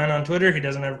 DGujo9 on Twitter. He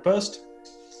doesn't ever post.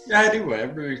 Yeah, I do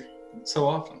every so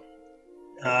often.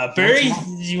 Barry,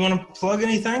 do you want to plug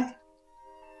anything?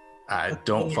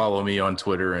 Don't follow me on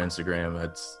Twitter or Instagram.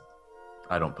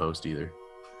 I don't post either.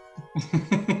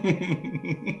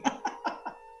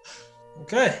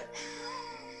 Okay.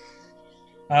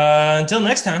 Until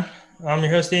next time, I'm your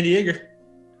host, Andy Yeager.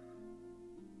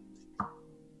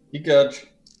 You Gudge.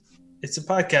 It's a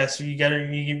podcast.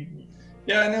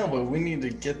 Yeah, I know, but we need to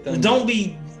get them. Don't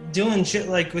be doing shit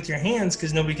like with your hands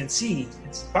because nobody can see.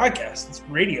 It's a podcast. It's a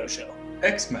radio show.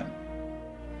 X-Men.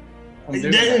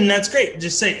 And that's great.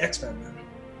 Just say X-Men, man.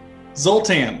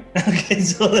 Zoltan. Okay,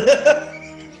 so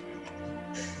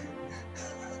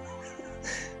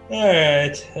all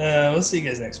right. We'll see you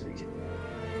guys next week.